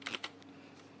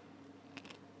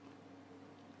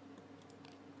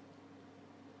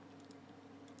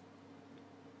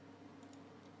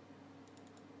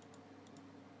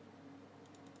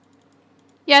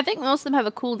 Yeah, I think most of them have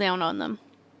a cooldown on them.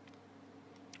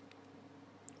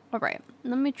 Alright,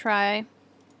 let me try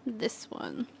this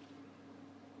one.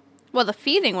 Well, the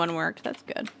feeding one worked. That's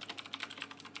good.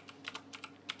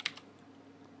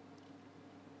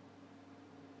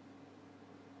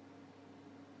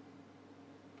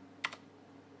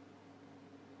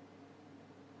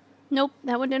 Nope,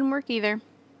 that one didn't work either.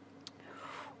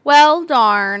 Well,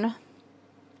 darn.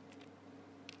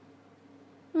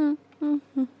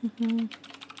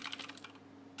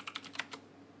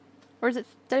 Or is it,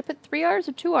 did I put 3 R's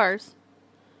or 2 R's?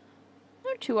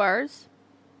 No, 2 R's.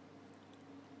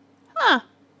 Huh.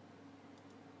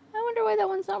 I wonder why that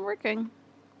one's not working.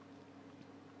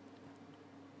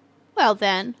 Well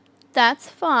then, that's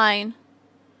fine.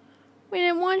 We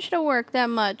didn't want you to work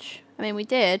that much. I mean, we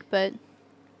did, but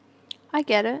I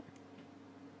get it.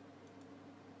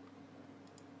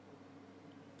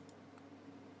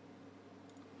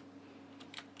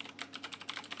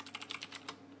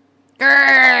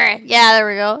 Grrr! Yeah, there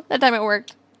we go. That time it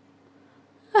worked.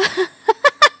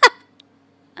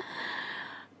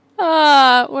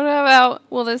 What about,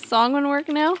 will this song one work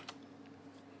now?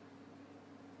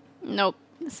 Nope.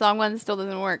 The song one still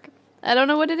doesn't work. I don't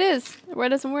know what it is. Why it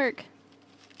doesn't work.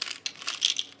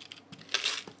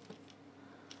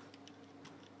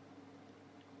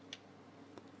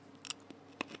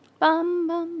 Bum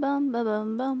bum bum bum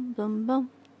bum bum bum bum.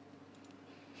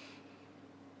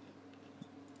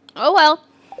 Oh well.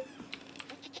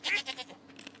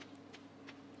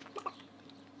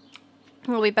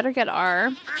 Well, we better get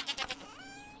R.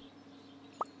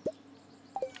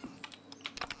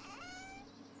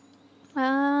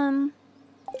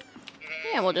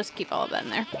 Yeah, we'll just keep all of that in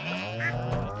there.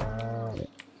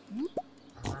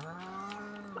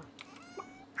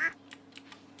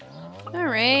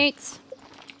 Alright.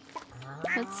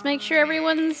 Let's make sure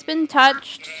everyone's been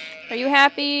touched. Are you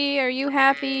happy? Are you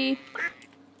happy?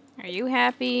 Are you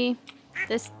happy?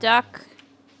 This duck.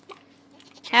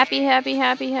 Happy, happy,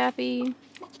 happy, happy.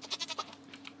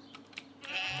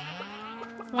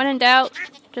 When in doubt,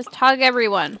 just hug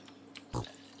everyone.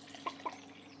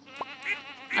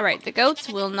 Alright, the goats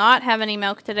will not have any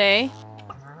milk today.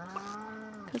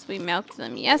 Because we milked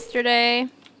them yesterday.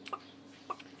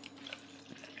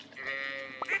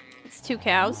 It's 2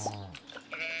 cows.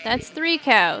 That's 3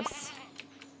 cows.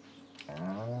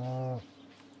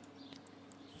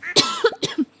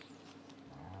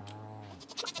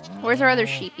 Where's our other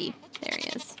sheepy? There he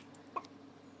is.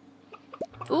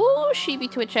 Ooh, sheepy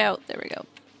twitch out. There we go.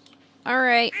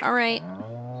 Alright, alright.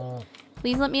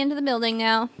 Please let me into the building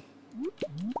now.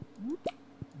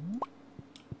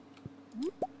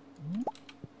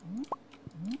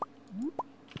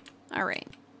 Alright.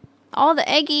 All the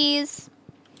eggies.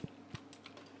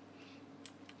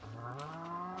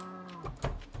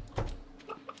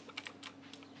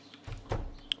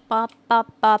 Ba ba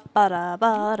ba ba da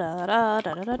ba da da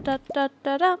da da da da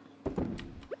da da.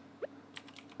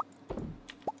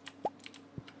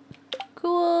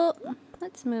 Cool.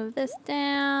 Let's move this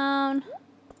down.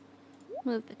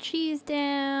 Move the cheese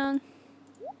down.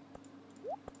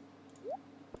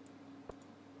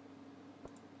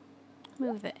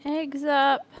 Move the eggs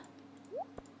up.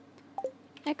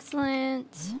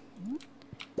 Excellent.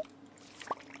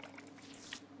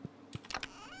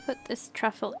 Put this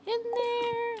truffle in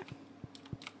there.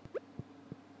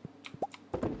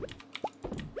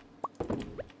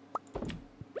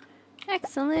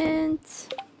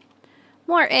 Excellent.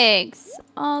 More eggs.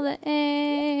 All the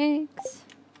eggs.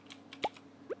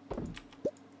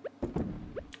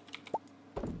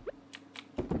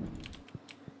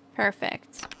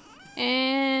 Perfect.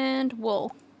 And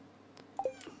wool.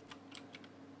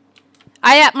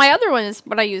 My other one is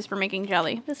what I use for making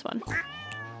jelly. This one.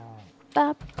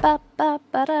 Ba, ba, ba,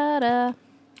 ba, da, da.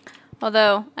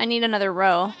 Although I need another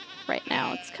row right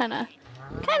now. It's kind of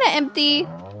empty,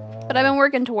 but I've been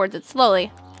working towards it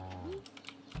slowly.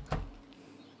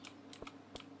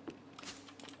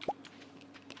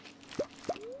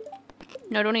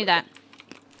 No, don't need that.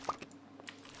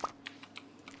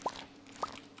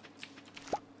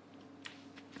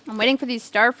 I'm waiting for these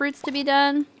star fruits to be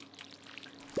done.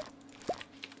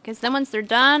 Because then once they're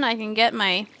done, I can get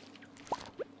my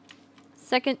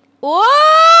second... Whoa!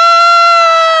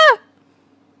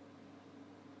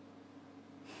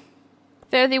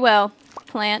 Fare thee well,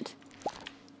 plant.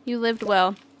 You lived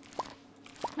well.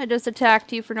 I just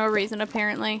attacked you for no reason,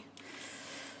 apparently.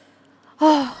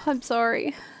 Oh, I'm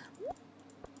sorry.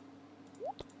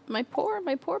 My poor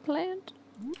plant.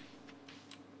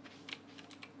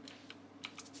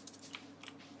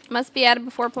 Must be added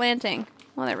before planting.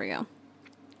 Well, there we go.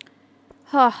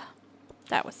 Oh,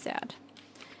 that was sad.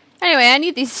 Anyway, I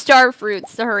need these star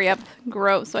fruits to hurry up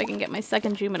grow so I can get my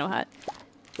second Jumino hut.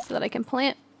 So that I can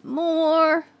plant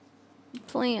more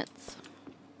plants.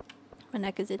 My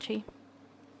neck is itchy.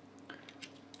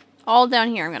 All down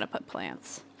here I'm going to put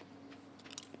plants.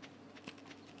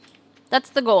 That's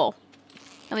the goal.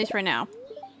 At least right now.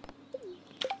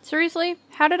 Seriously?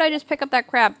 How did I just pick up that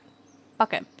crab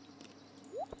bucket?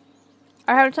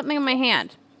 I had something in my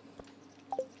hand.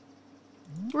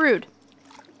 Rude.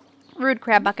 Rude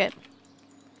crab bucket.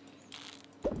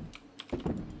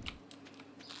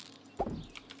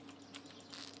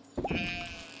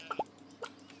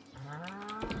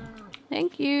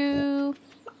 Thank you.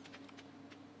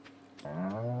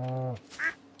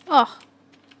 Oh.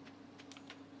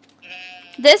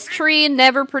 This tree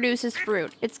never produces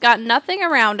fruit. It's got nothing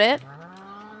around it.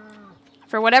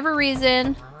 For whatever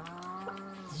reason,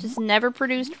 it's just never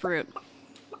produced fruit.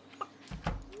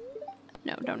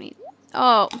 No, don't eat.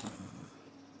 Oh.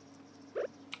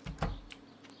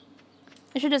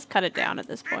 I should just cut it down at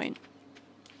this point.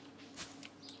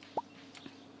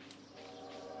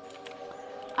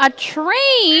 A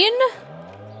train?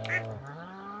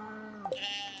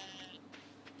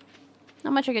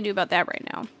 Not much I can do about that right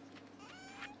now.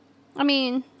 I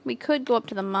mean, we could go up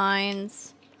to the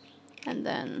mines and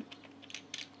then...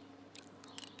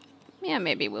 Yeah,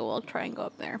 maybe we will try and go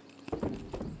up there.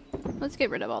 Let's get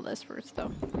rid of all this first,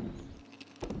 though.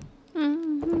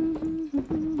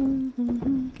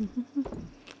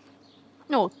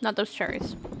 No, not those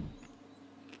cherries.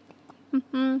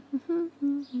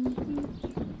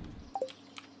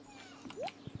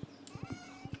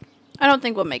 I don't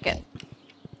think we'll make it.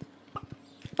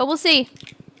 But we'll see.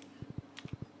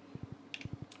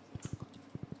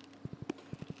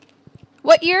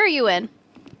 What year are you in?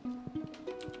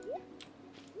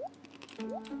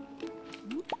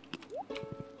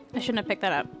 I shouldn't have picked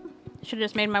that up. I should have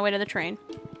just made my way to the train.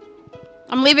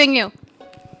 I'm leaving you.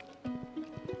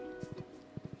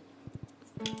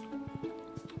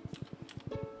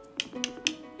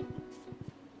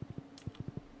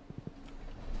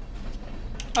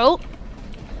 Oh.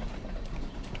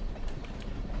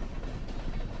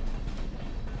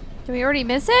 Did we already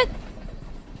miss it?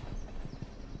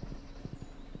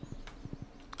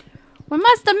 We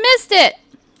must have missed it.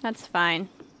 That's fine.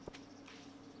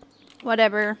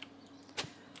 Whatever.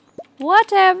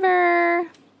 Whatever.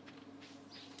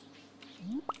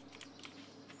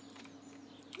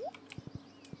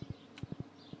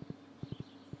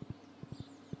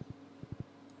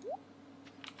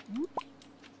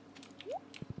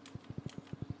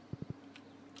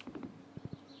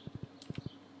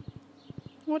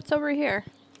 What's over here?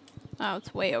 Oh,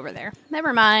 it's way over there.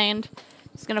 Never mind.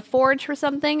 Just gonna forage for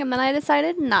something, and then I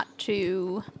decided not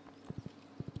to.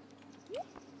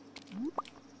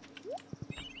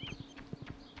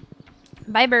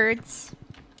 Bye, birds.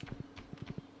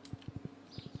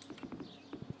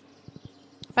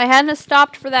 If I hadn't have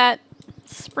stopped for that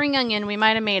spring onion, we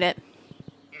might have made it.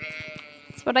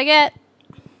 That's what I get.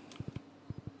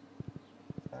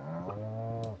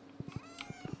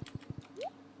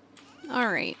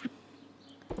 Alright.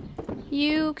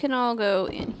 You can all go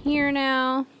in here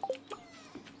now.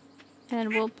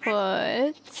 And we'll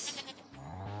put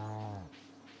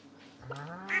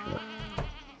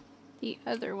the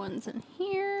other ones in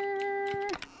here.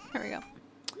 There we go.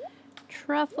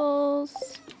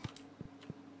 Truffles.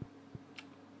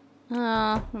 We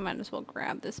might as well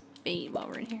grab this bait while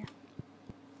we're in here.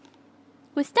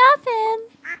 We're stuffing!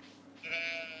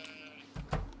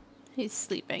 He's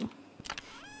sleeping.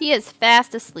 He is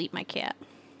fast asleep, my cat.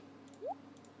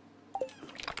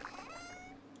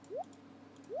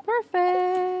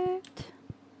 Perfect.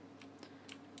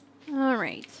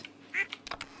 Alright.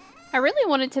 I really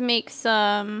wanted to make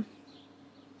some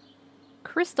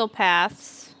crystal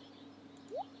paths.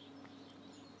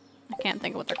 I can't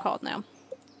think of what they're called now.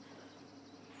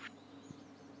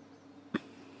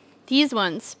 These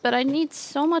ones, but I need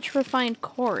so much refined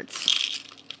quartz.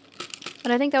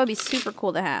 But I think that would be super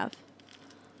cool to have.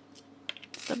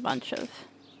 Just a bunch of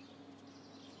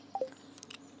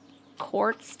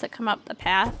quartz to come up the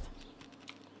path.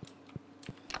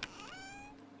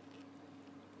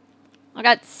 I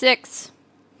got 6.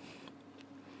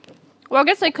 Well, I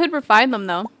guess I could refine them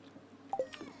though.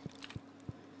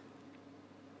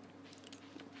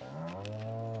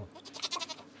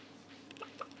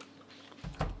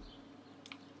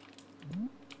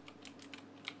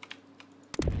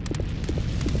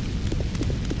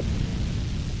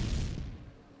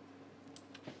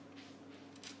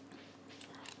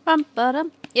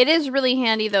 It is really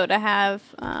handy though to have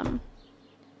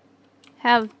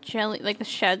jelly, like the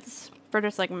sheds for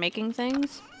just like making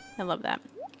things. I love that.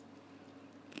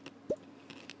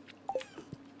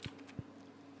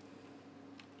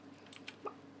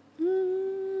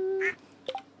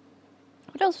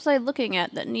 else was I looking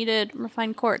at that needed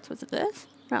refined quartz? Was it this?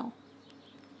 No.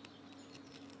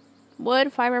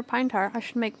 Wood, fiber, pine tar. I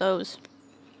should make those.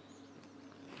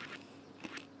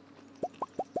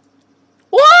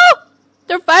 Whoa!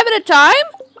 They're 5 at a time?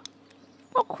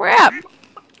 Oh, crap.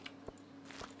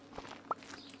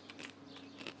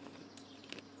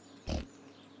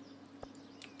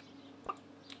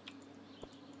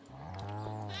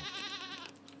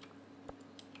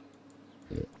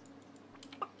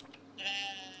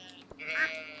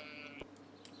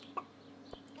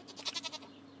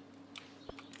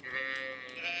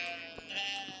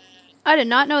 I did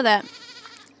not know that.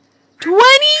 20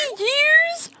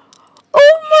 years?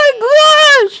 Oh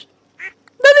my gosh!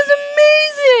 That is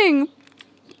amazing!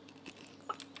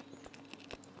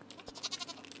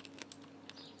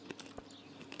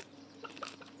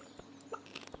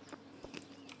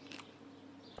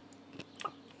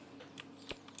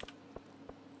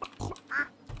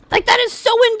 Like, that is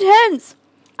so intense!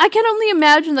 I can only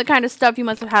imagine the kind of stuff you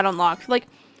must have had unlocked. Like,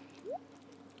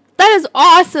 that is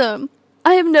awesome!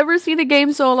 I have never seen a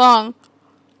game so long.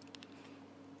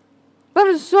 That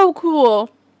is so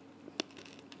cool.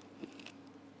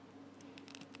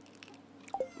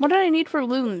 What did I need for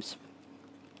looms?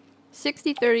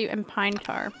 60, 30, and pine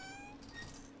tar.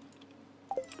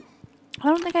 I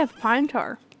don't think I have pine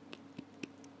tar.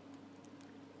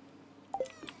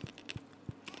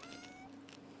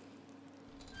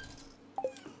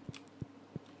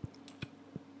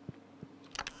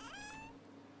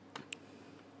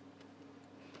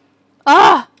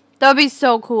 Ah! That'd be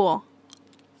so cool.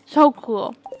 So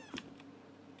cool.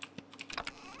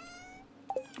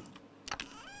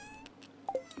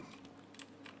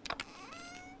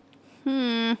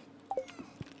 I'm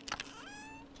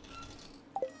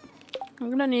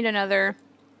gonna need another.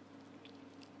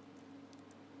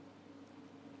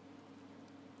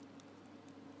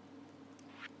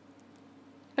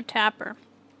 A tapper.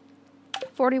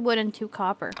 40 wood and 2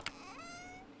 copper.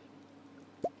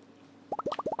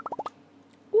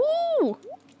 Ooh!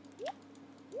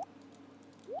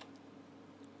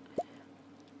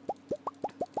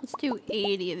 Let's do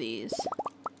 80 of these.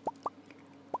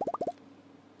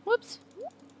 Whoops.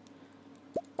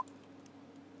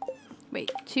 Wait,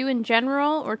 2 in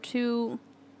general or 2?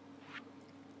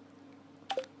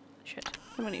 Shit.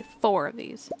 I'm gonna need 4 of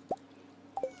these.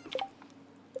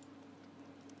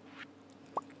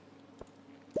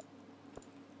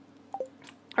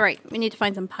 Alright, we need to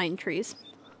find some pine trees.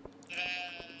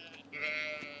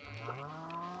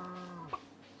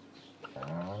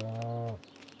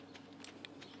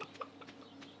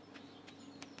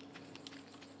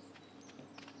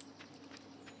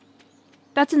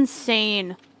 That's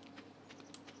insane.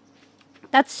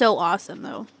 That's so awesome,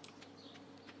 though.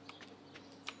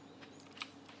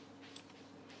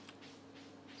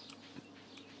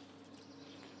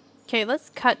 Okay, let's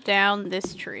cut down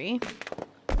this tree.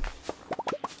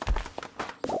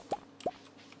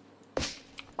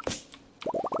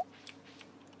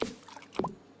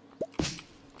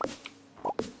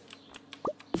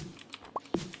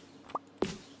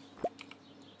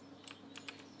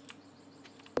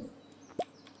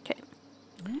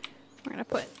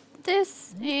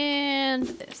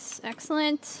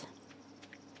 Excellent.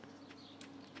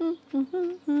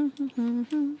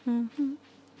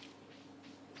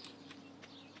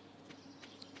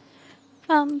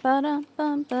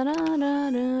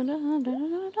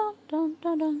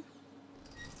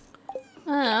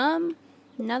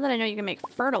 Now that I know you can make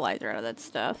fertilizer out of that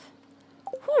stuff.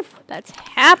 Whew, that's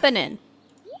happening.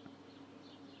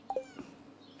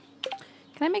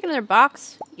 Can I make another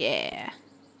box? Yeah.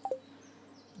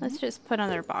 Let's just put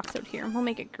another box out here. We'll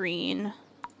make it green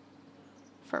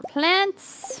for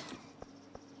plants.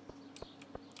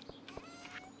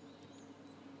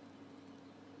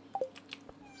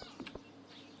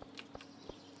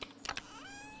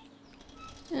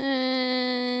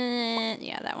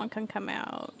 Yeah, that one can come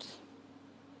out.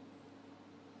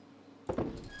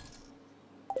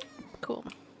 Cool.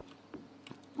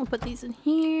 We'll put these in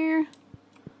here.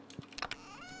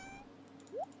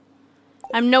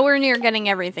 I'm nowhere near getting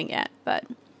everything yet, but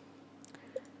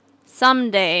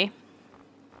someday.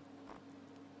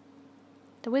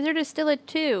 The wizard is still at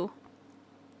 2.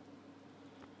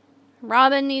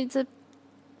 Robin needs a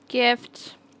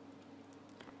gift.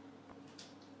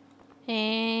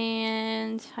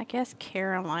 And I guess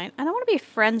Caroline. I don't want to be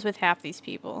friends with half these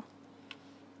people.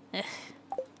 Ugh.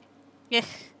 Ugh.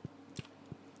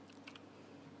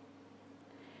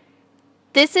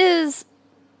 This is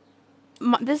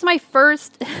my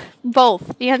first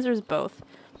both. The answer is both.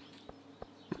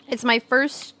 It's my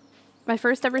first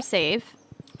ever save,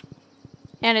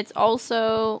 and it's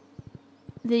also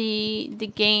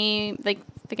the game, like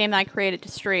the game that I created to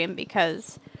stream,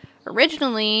 because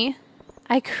originally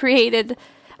I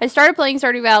started playing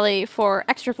Stardew Valley for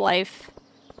Extra Life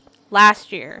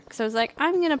last year. So I was like,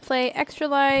 I'm going to play Extra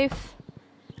Life.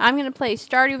 I'm going to play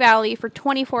Stardew Valley for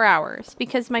 24 hours.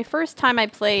 Because my first time I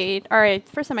did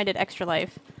Extra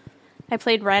Life, I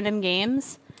played random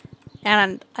games.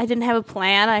 And I didn't have a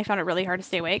plan. I found it really hard to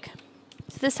stay awake.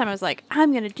 So this time I was like,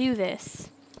 I'm going to do this.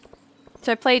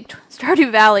 So I played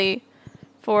Stardew Valley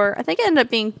for, I think it ended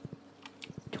up being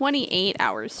 28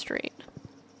 hours straight.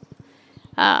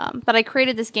 But I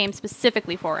created this game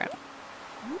specifically for it.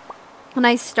 And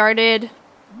I started,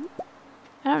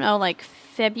 I don't know, like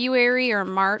February or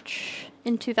March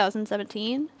in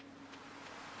 2017.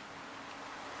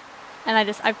 And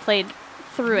I've played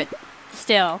through it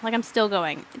still. Like, I'm still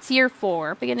going. It's year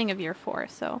 4, beginning of year 4,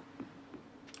 so.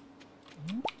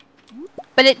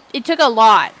 But it took a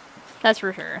lot, that's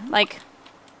for sure. Like,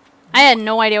 I had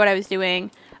no idea what I was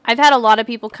doing. I've had a lot of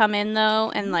people come in,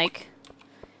 though, and, like,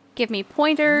 give me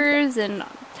pointers and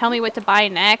tell me what to buy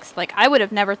next. Like, I would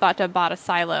have never thought to have bought a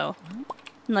silo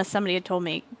unless somebody had told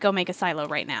me, go make a silo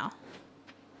right now.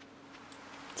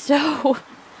 So,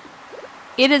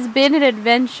 it has been an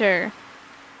adventure.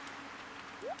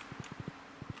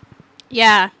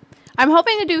 Yeah. I'm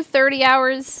hoping to do 30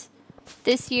 hours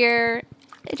this year.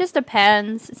 It just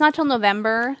depends. It's not till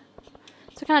November.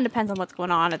 So it kind of depends on what's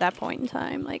going on at that point in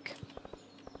time. Like,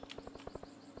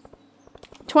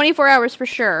 24 hours for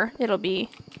sure it'll be.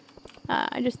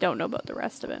 I just don't know about the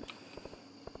rest of it.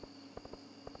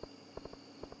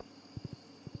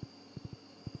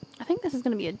 I think this is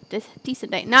going to be a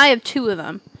decent day. Now I have 2 of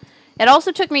them. It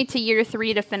also took me to year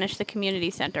 3 to finish the community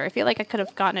center. I feel like I could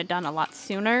have gotten it done a lot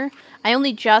sooner. I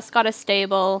only just got a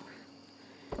stable.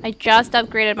 I just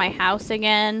upgraded my house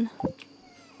again.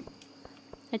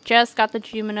 I just got the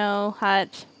Jumino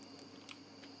hut.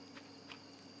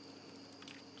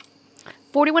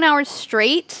 41 hours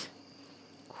straight?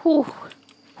 Whew.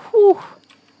 Whew.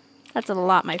 That's a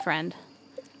lot, my friend.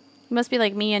 You must be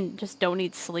like me and just don't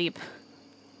need sleep.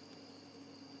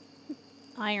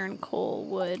 Iron, coal,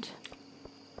 wood.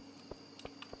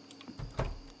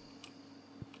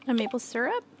 A maple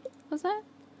syrup? Was that?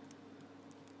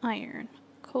 Iron,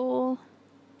 coal,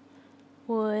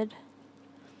 wood,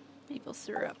 maple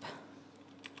syrup.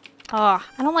 Oh,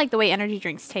 I don't like the way energy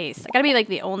drinks taste. I gotta be like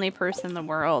the only person in the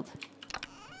world.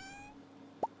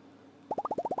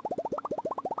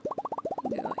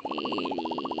 Go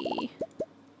 80.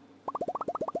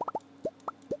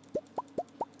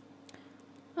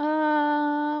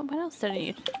 What else did I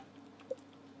need?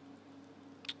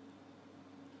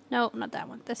 No, not that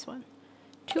one. This one.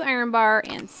 2 iron bar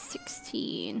and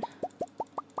 16.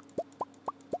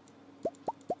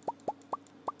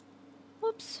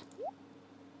 Whoops.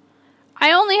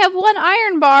 I only have 1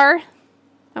 iron bar.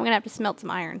 I'm gonna have to smelt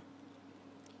some iron.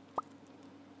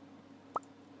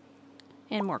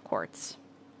 And more quartz.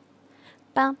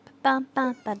 Bum, bum,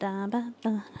 bum, ba, da, ba,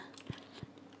 ba.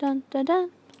 Dun, dun,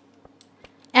 dun.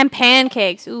 And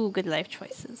pancakes. Ooh, good life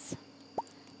choices.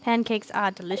 Pancakes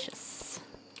are delicious.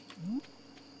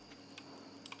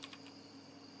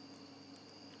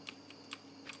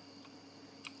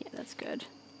 Yeah, that's good.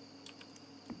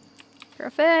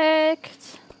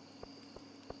 Perfect.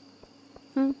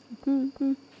 I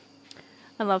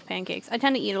love pancakes. I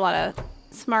tend to eat a lot of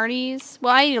Smarties.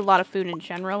 Well, I eat a lot of food in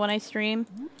general when I stream.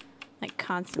 Like,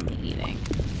 constantly eating.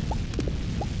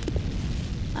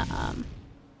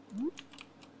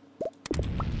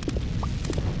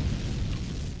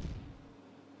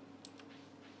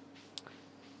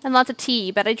 And lots of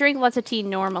tea, but I drink lots of tea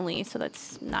normally, so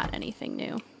that's not anything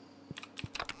new.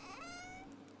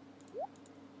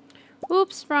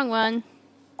 Oops, wrong one.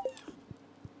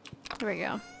 There we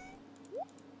go.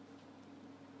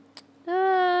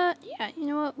 Yeah, you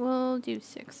know what? We'll do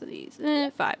 6 of these.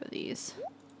 5 of these.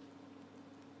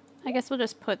 I guess we'll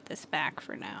just put this back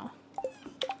for now.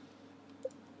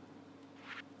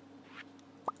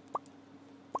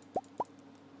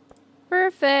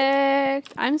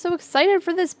 Perfect! I'm so excited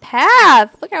for this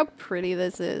path! Look how pretty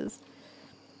this is.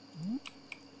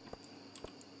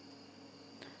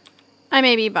 I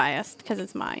may be biased because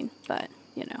it's mine, but,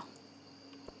 you know.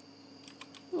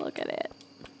 Look at it.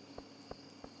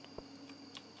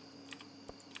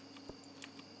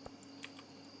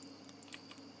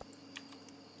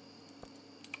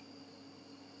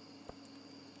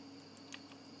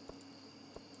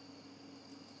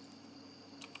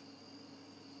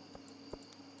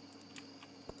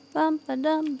 Bum ba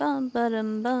dum bum ba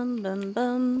dum bum bum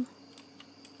bum.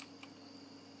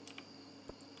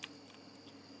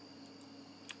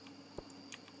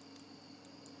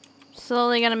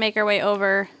 slowly gonna make our way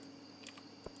over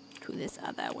to this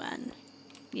other one.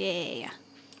 Yeah.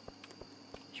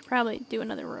 Should probably do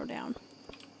another row down.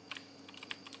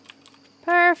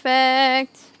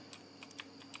 Perfect.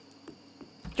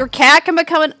 Your cat can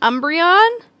become an Umbreon?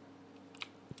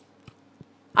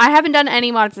 I haven't done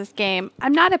any mods this game.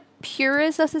 I'm not a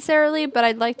purist necessarily, but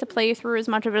I'd like to play through as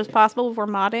much of it as possible before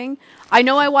modding. I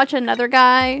know I watch another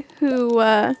guy who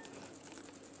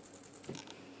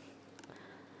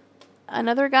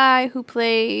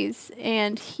plays,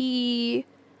 and he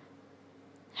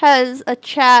has a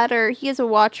chatter, he has a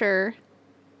watcher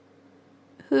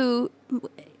who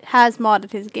has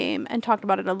modded his game and talked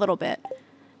about it a little bit.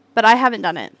 But I haven't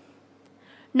done it.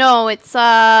 No, it's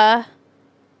Left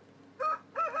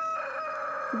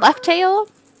Tail.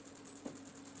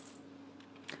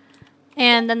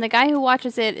 And then the guy who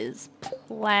watches it is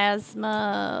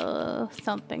Plasma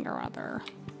something or other.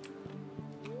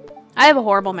 I have a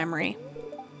horrible memory.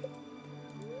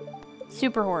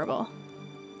 Super horrible.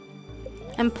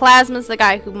 And Plasma's the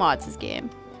guy who mods his game.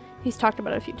 He's talked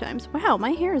about it a few times. Wow,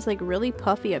 my hair is like really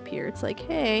puffy up here. It's like,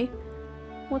 hey,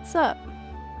 what's up?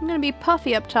 I'm gonna be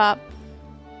puffy up top.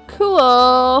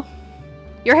 Cool.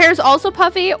 Your hair is also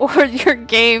puffy, or your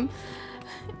game?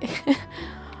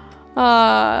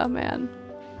 Man.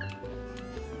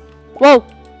 Whoa!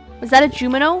 Was that a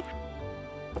Jumino?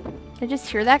 Did I just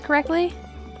hear that correctly?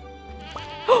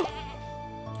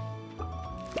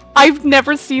 I've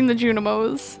never seen the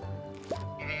Junimos.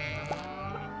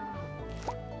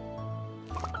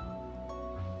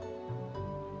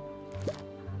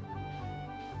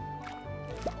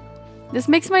 This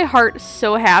makes my heart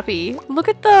so happy. Look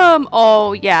at them.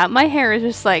 Oh, yeah. My hair is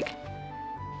just, like,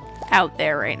 out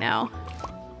there right now.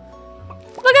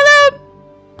 Look at them.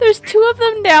 There's 2 of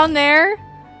them down there.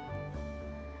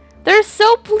 They're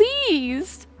so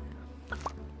pleased.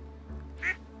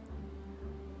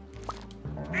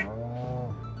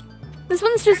 This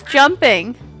one's just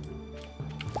jumping.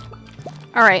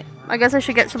 Alright. I guess I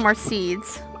should get some more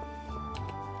seeds.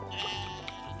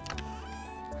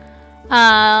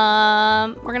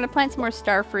 We're gonna plant some more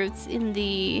star fruits in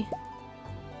the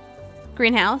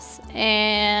greenhouse,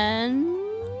 and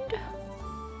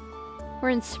we're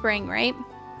in spring, right?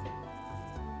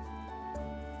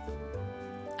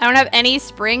 I don't have any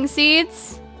spring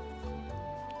seeds.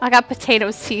 I got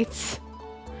potato seeds.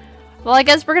 Well, I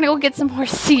guess we're gonna go get some more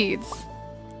seeds.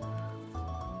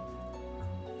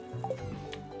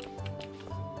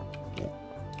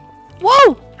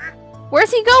 Whoa!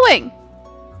 Where's he going?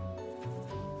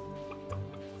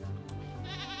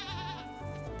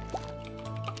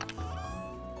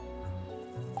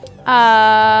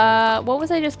 What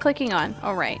was I just clicking on?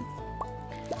 Oh, right.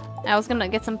 I was gonna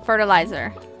get some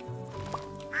fertilizer.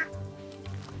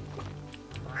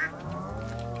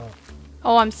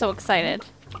 Oh, I'm so excited.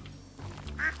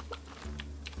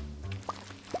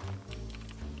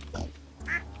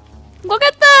 Look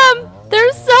at them!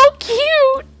 They're so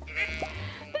cute!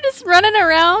 They're just running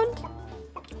around.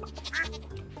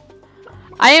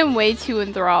 I am way too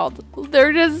enthralled.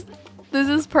 They're just... This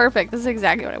is perfect. This is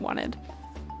exactly what I wanted.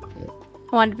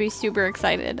 I wanted to be super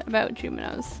excited about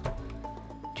Junimos.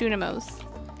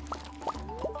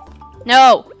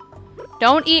 No!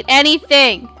 Don't eat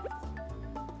anything!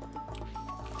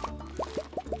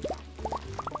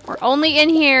 We're only in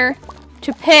here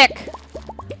to pick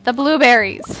the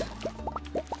blueberries.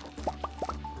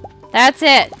 That's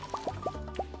it.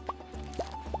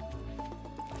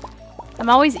 I'm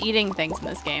always eating things in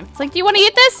this game. It's like, do you want to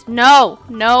eat this? No.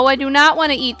 No, I do not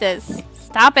want to eat this.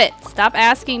 Stop it. Stop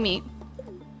asking me.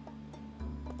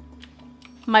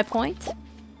 My point?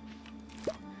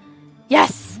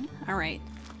 Yes! Alright.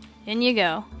 In you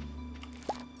go.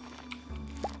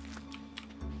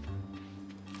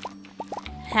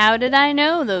 How did I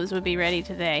know those would be ready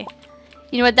today?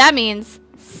 You know what that means?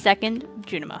 Second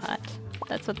Junimo hut.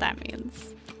 That's what that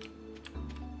means.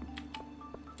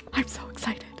 I'm so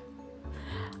excited.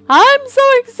 I'm so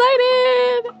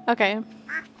excited! Okay.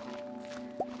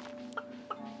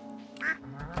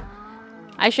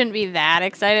 I shouldn't be that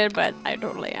excited, but I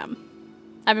totally am.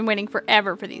 I've been waiting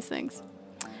forever for these things.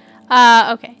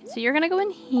 Okay, so you're gonna go in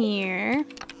here.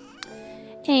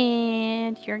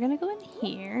 And you're gonna go in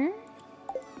here.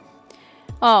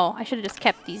 Oh, I should have just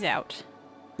kept these out.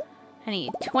 I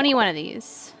need 21 of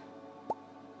these.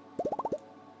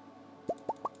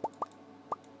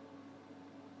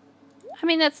 I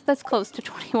mean, that's close to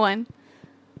 21.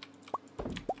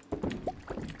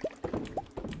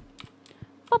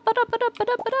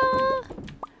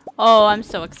 Oh, I'm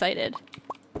so excited.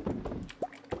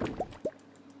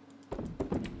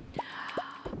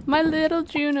 My little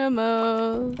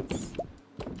Junimos.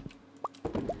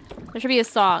 There should be a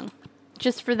song.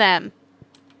 Just for them.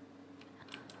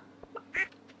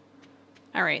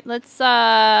 Alright, let's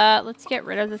get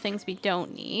rid of the things we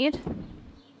don't need.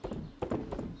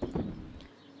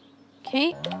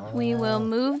 Okay, we will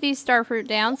move these starfruit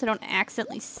down so I don't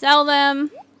accidentally sell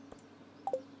them.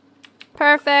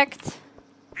 Perfect.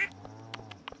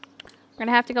 We're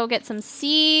gonna have to go get some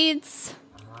seeds.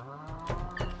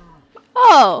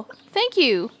 Oh, thank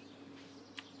you.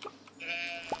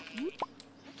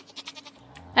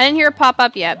 I didn't hear it pop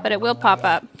up yet, but it will pop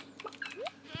up.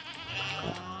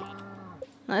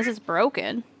 Unless it's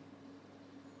broken.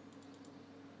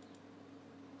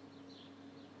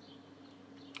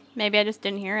 Maybe I just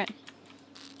didn't hear it.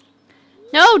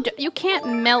 No, you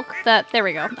can't milk the... There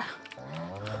we go.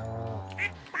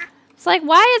 It's like,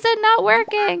 why is it not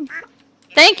working?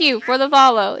 Thank you for the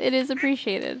follow. It is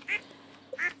appreciated.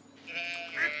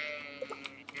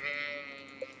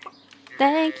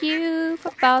 Thank you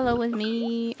for following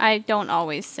me. I don't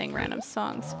always sing random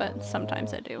songs, but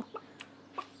sometimes I do.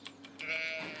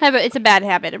 It's a bad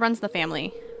habit. It runs the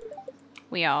family.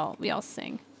 We all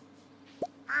sing.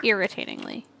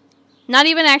 Irritatingly. Not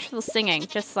even actual singing,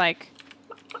 just like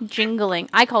jingling.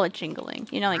 I call it jingling.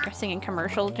 You know, like you're singing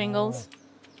commercial jingles.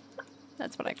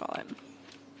 That's what I call it.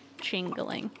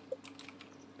 Jingling.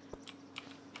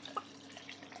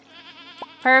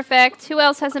 Perfect. Who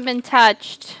else hasn't been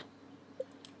touched?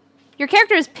 Your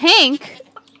character is pink.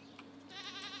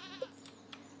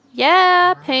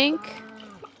 Yeah, pink.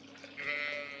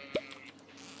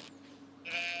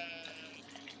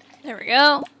 There we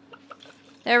go.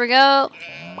 There we go.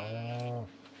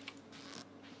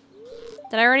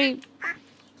 Did I already... I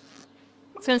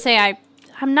was gonna say,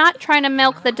 I'm not trying to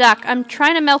milk the duck. I'm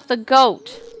trying to milk the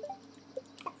goat.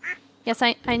 Yes,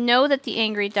 I know that the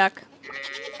angry duck...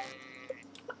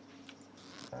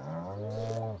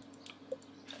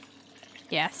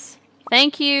 Yes.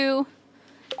 Thank you.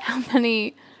 How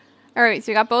many... Alright,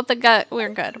 so we got both the gut. We're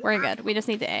good. We're good. We just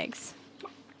need the eggs.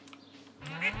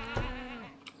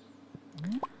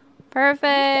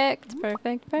 Perfect.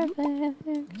 Perfect.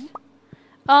 Perfect.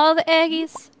 All the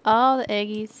eggies. All the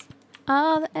eggies.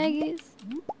 All the eggies.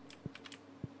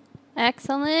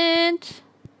 Excellent.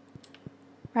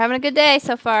 We're having a good day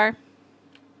so far.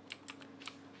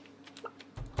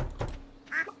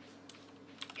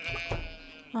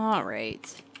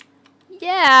 Alright.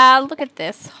 Yeah, look at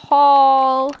this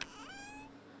haul.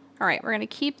 Alright, we're gonna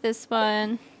keep this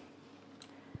one.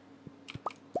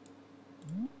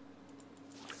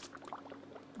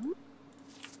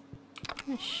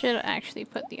 I should actually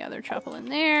put the other truffle in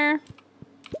there.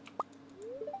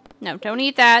 No, don't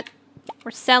eat that.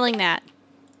 We're selling that.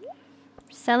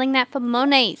 We're selling that for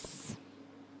monies.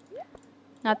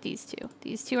 Not these two.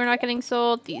 These two are not getting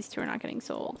sold. These two are not getting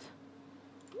sold.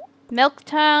 Milk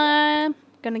time.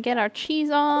 Gonna get our cheese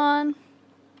on.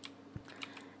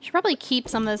 Should probably keep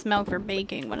some of this milk for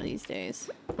baking one of these days.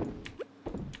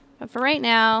 But for right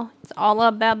now, it's all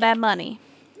about that money.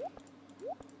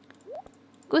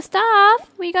 Gustav,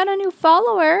 we got a new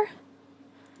follower.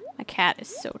 My cat is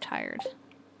so tired.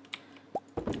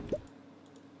 I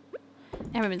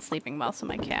haven't been sleeping well, so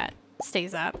my cat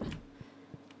stays up.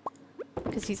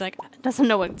 Because he's like, doesn't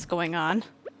know what's going on.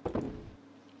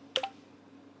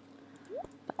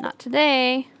 But not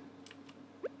today.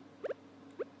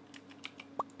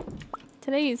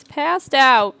 Today he's passed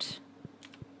out.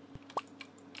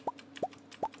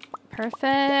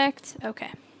 Perfect.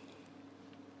 Okay.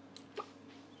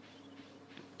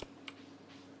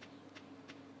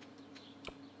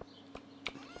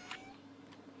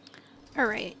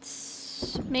 Alright.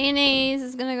 Mayonnaise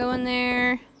is gonna go in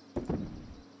there.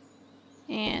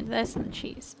 And this and the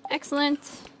cheese.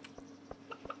 Excellent.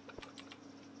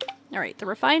 Alright, the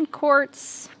refined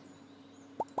quartz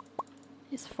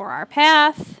is for our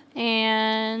path.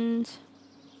 And...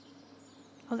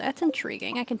 oh, that's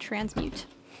intriguing. I can transmute.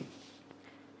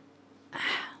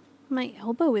 My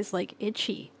elbow is like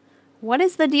itchy. What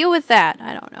is the deal with that?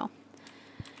 I don't know.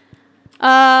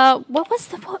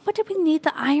 What did we need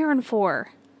the iron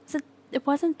for? It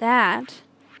wasn't that.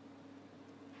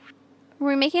 Were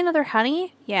we making another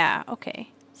honey? Yeah,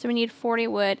 okay. So we need 40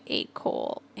 wood, 8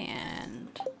 coal,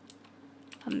 and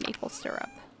a maple syrup.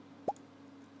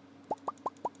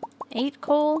 8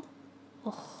 coal?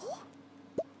 Ugh.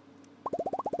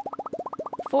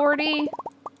 40.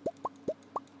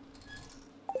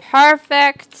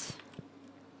 Perfect.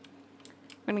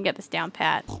 We're gonna get this down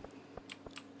pat.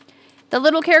 The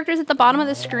little characters at the bottom of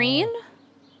the screen,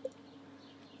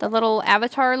 the little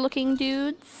avatar looking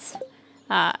dudes,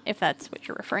 if that's what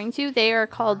you're referring to, they are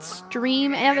called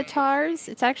stream avatars.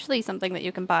 It's actually something that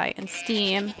you can buy in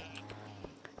Steam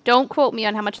Don't quote me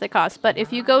on how much they cost, but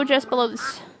if you go just below the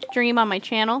stream on my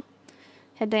channel,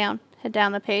 head down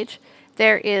the page,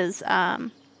 there is a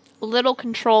little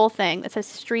control thing that says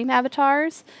stream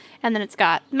avatars, and then it's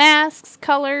got masks,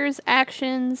 colors,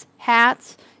 actions,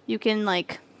 hats. You can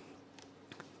like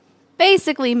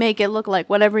basically make it look like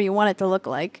whatever you want it to look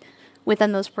like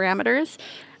within those parameters.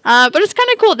 But it's kind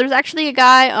of cool. There's actually a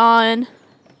guy on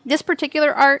this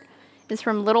particular art is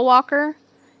from Little Walker,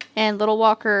 and Little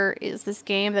Walker is this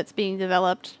game that's being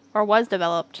developed or was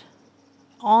developed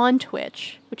on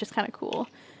Twitch, which is kind of cool.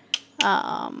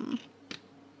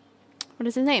 What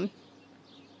is his name?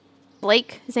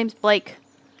 Blake. His name's Blake.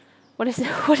 What is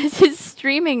his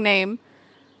streaming name?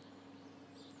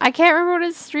 I can't remember what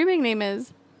his streaming name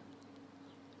is.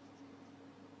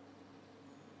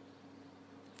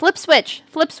 Flip Switch.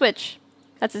 Flip Switch.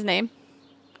 That's his name.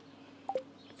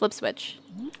 Flip Switch.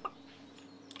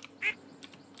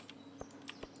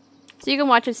 So you can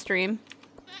watch his stream.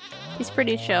 He's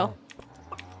pretty chill.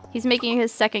 He's making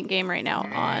his second game right now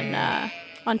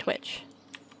on Twitch.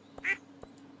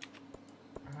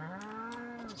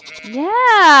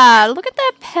 Yeah, look at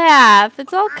that path.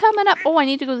 It's all coming up. Oh, I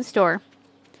need to go to the store.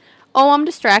 Oh, I'm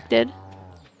distracted.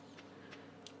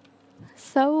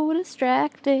 So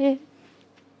distracted.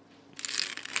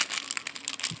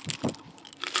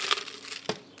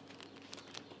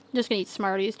 Just gonna eat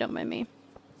Smarties, don't mind me.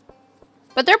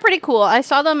 But they're pretty cool. I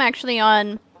saw them actually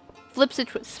on Flip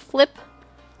Switch's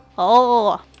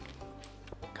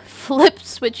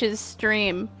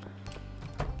stream.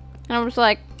 And I was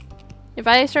like, if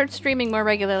I start streaming more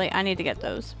regularly, I need to get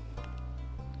those.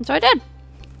 And so I did.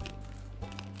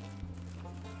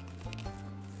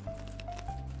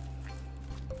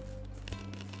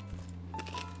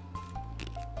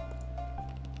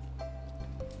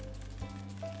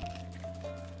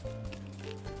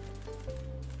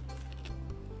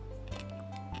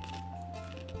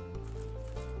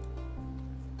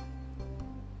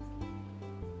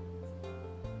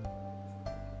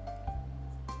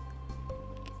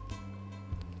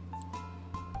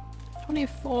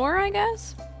 $24, I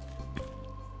guess?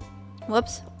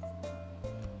 Whoops.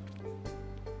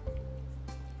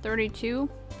 32.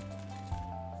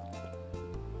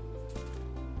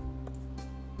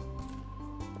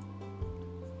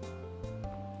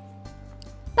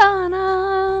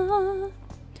 Ba-da,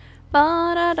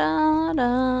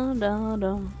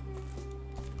 ba-da-da-da-da-da.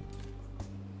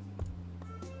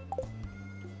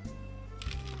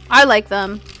 I like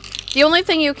them. The only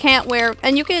thing you can't wear,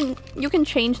 and you can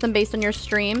change them based on your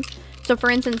stream. So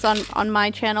for instance, on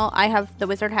my channel, I have the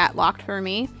wizard hat locked for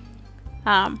me.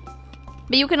 But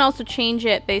you can also change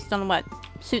it based on what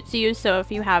suits you. So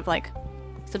if you have like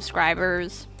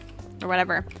subscribers or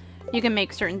whatever, you can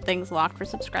make certain things locked for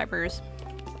subscribers.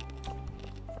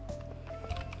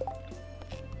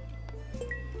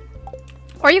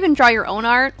 Or you can draw your own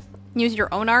art, use your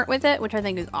own art with it, which I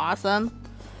think is awesome.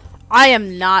 I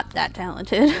am not that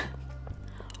talented.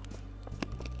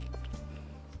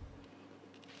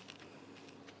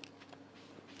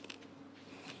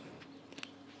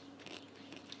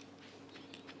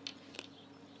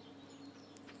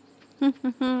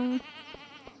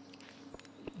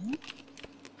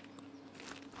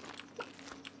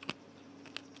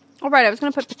 Alright, I was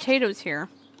gonna put potatoes here.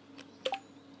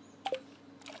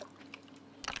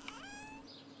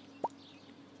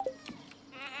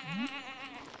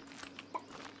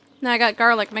 Now I got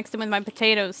garlic mixed in with my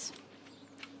potatoes.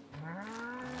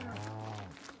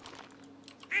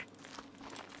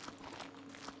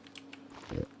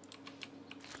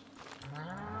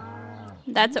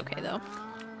 That's okay though.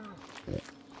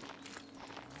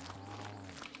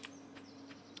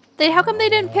 How come they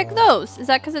didn't pick those? Is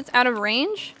that because it's out of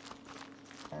range?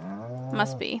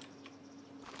 Must be.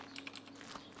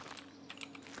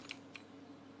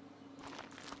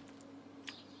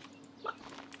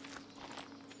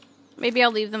 Maybe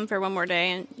I'll leave them for one more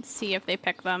day and see if they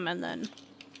pick them, and then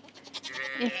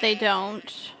if they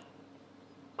don't,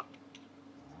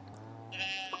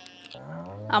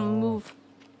 I'll move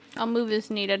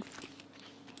as needed.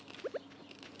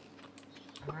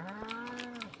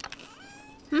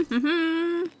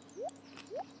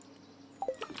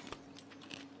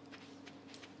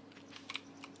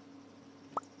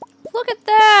 Look at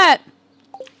that!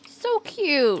 So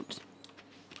cute!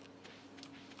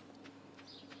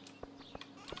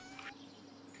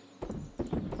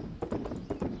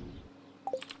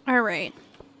 Alright.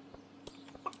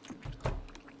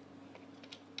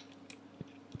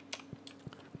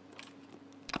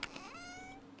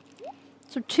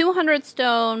 So 200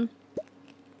 stone.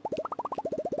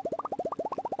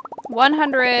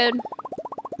 100.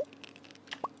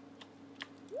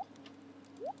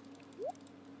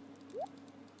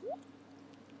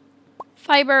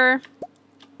 fiber.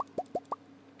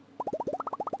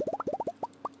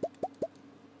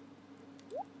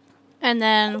 And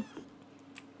then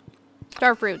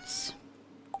star fruits.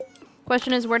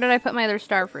 Question is, where did I put my other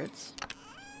star fruits?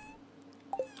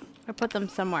 I put them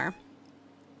somewhere.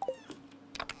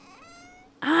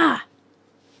 Ah!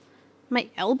 My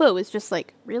elbow is just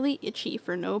like really itchy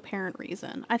for no apparent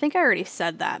reason. I think I already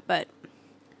said that, but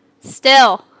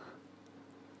still.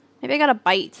 Maybe I got a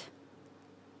bite.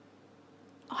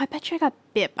 Oh, I bet you I got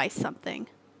bit by something.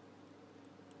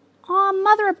 Aw,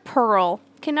 mother of pearl.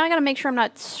 Okay, now I gotta make sure I'm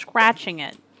not scratching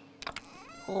it.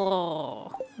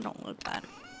 Oh, I don't like that.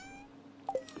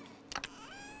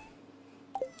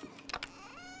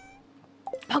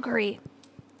 Buggery.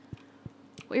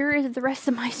 Where is the rest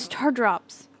of my star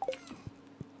drops?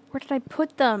 Where did I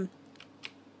put them?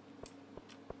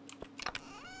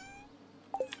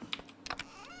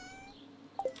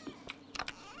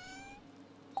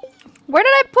 Where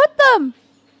did I put them?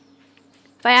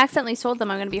 If I accidentally sold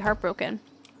them, I'm going to be heartbroken.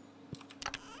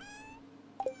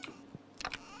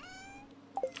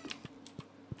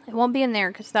 It won't be in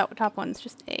there because that top one's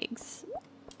just eggs.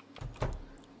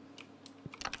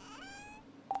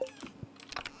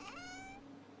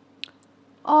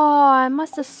 Oh, I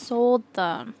must have sold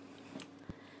them.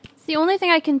 It's the only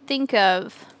thing I can think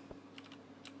of.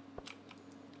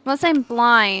 Unless I'm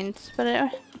blind, but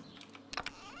it...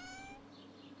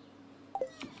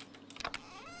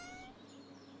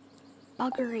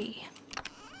 Buggery.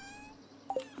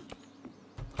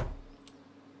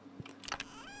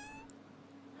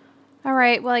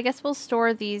 Alright, well I guess we'll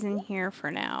store these in here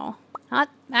for now. Not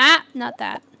that.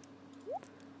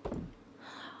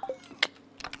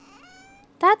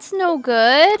 That's no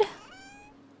good.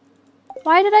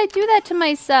 Why did I do that to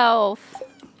myself?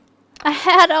 I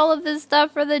had all of this stuff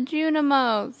for the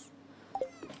Junimos.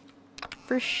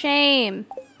 For shame.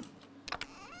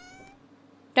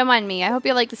 Don't mind me. I hope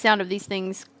you like the sound of these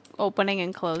things opening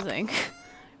and closing.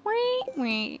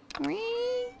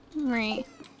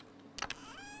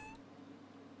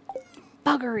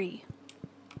 Buggery.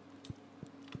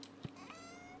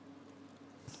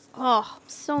 Oh, I'm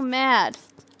so mad.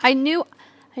 I knew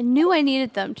I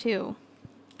needed them too.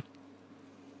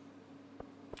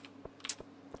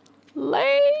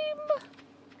 Lame.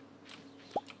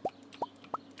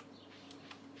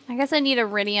 I guess I need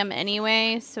iridium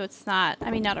anyway, so it's not... I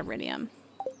mean, not iridium.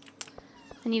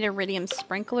 I need iridium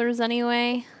sprinklers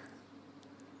anyway.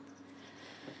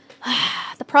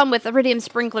 The problem with iridium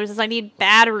sprinklers is I need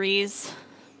batteries.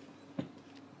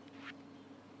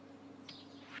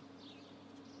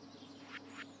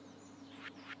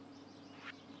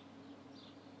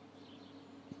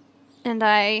 And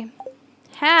I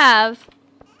have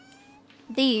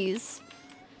these.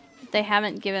 They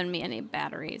haven't given me any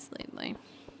batteries lately.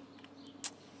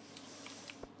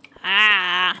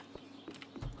 Ah!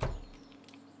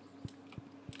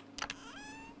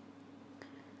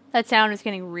 That sound is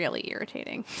getting really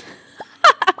irritating.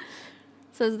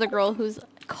 Says the girl who's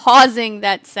causing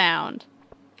that sound.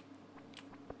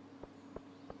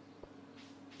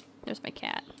 There's my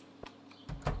cat.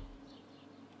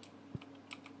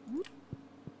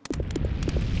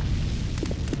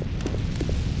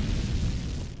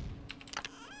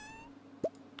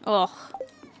 Ugh.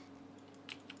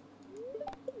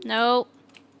 Nope.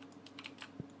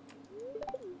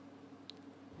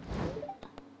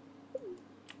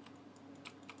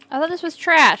 I thought this was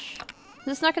trash. Is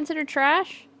this not considered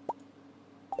trash?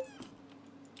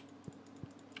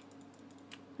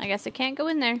 I guess it can't go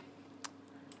in there.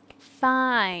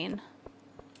 Fine.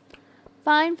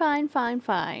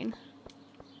 Fine.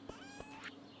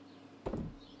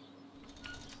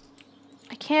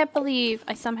 I can't believe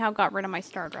I somehow got rid of my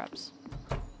star drops.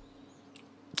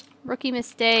 Rookie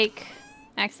mistake.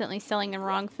 Accidentally selling the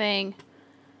wrong thing.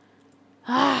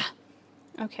 Ah.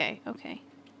 Okay.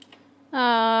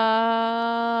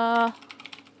 My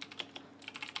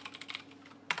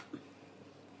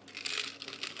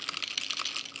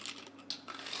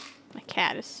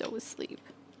cat is so asleep.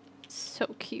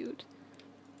 So cute.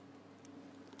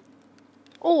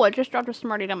 Oh, I just dropped a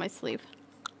Smartie down my sleeve.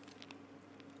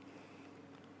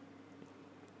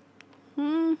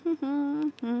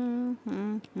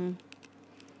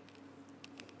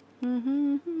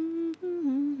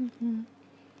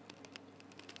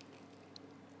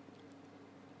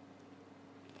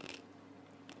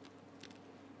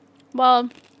 Well,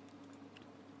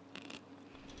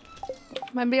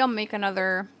 maybe I'll make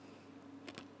another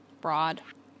broad.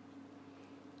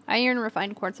 Iron,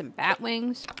 refined quartz, and bat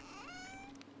wings.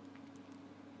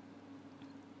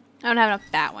 I don't have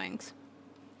enough bat wings.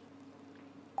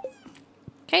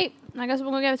 Okay, I guess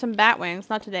we'll go get some bat wings.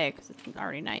 Not today, because it's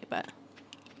already night, but...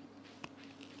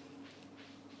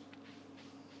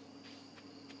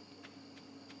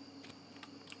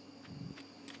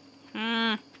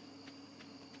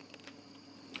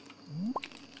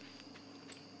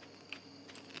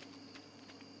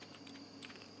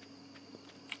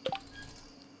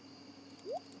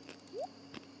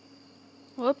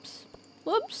 Whoops.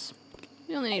 Whoops.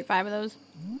 You only need 5 of those.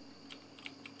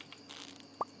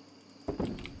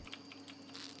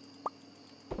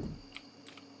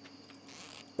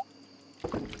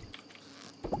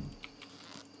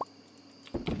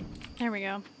 There we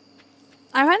go.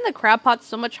 I find the crab pots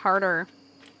so much harder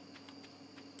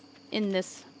in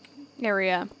this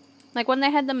area. Like when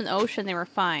they had them in the ocean, they were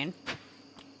fine.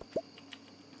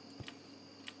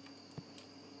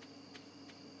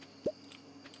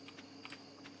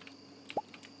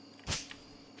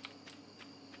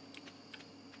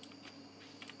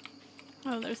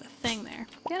 Oh, there's a thing there.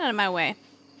 Get out of my way.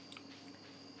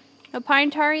 No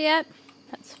pine tar yet?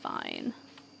 That's fine.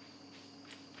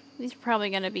 These are probably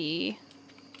gonna be...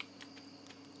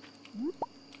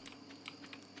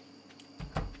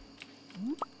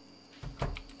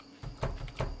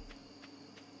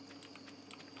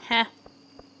 Heh.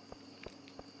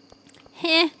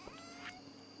 Heh.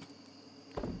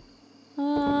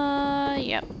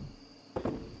 Yep.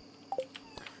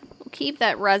 We'll keep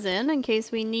that resin in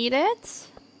case we need it.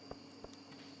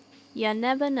 You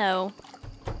never know.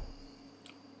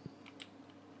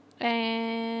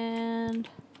 And...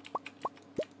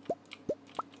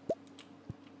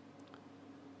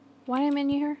 why am I in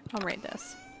here? I'll write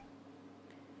this.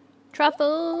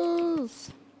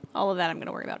 Truffles! All of that I'm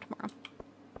gonna worry about tomorrow.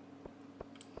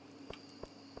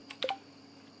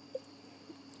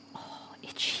 Oh,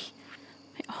 itchy.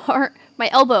 My heart, my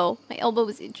elbow. My elbow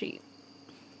was itchy.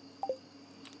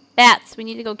 Bats. We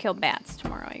need to go kill bats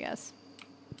tomorrow, I guess.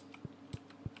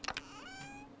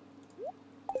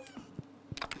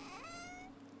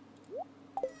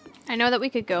 I know that we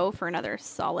could go for another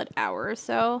solid hour or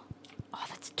so. Oh,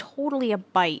 that's totally a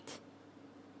bite.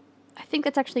 I think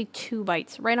that's actually 2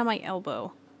 bites right on my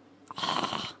elbow.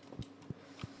 Ah.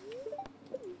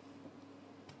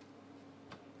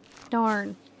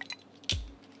 Darn.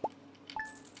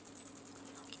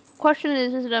 Question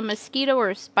is it a mosquito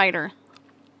or a spider?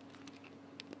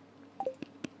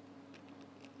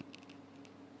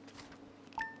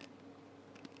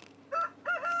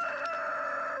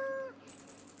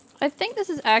 I think this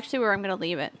is actually where I'm going to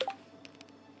leave it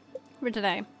for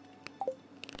today.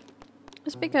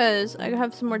 Just because I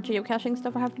have some more geocaching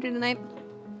stuff I have to do tonight.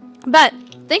 But,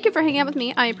 thank you for hanging out with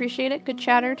me. I appreciate it. Good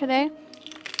chatter today.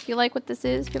 If you like what this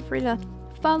is, feel free to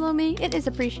follow me. It is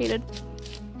appreciated.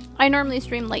 I normally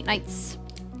stream late nights.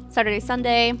 Saturday,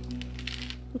 Sunday.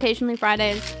 Occasionally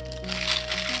Fridays.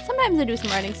 Sometimes I do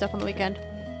some writing stuff on the weekend.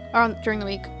 Or during the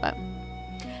week, but...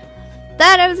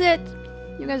 that was it.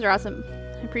 You guys are awesome.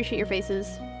 I appreciate your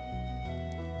faces.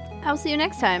 I'll see you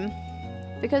next time.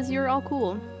 Because you're all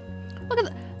cool. Look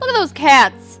at those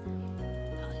cats.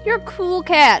 You're cool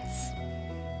cats.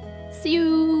 See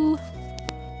you.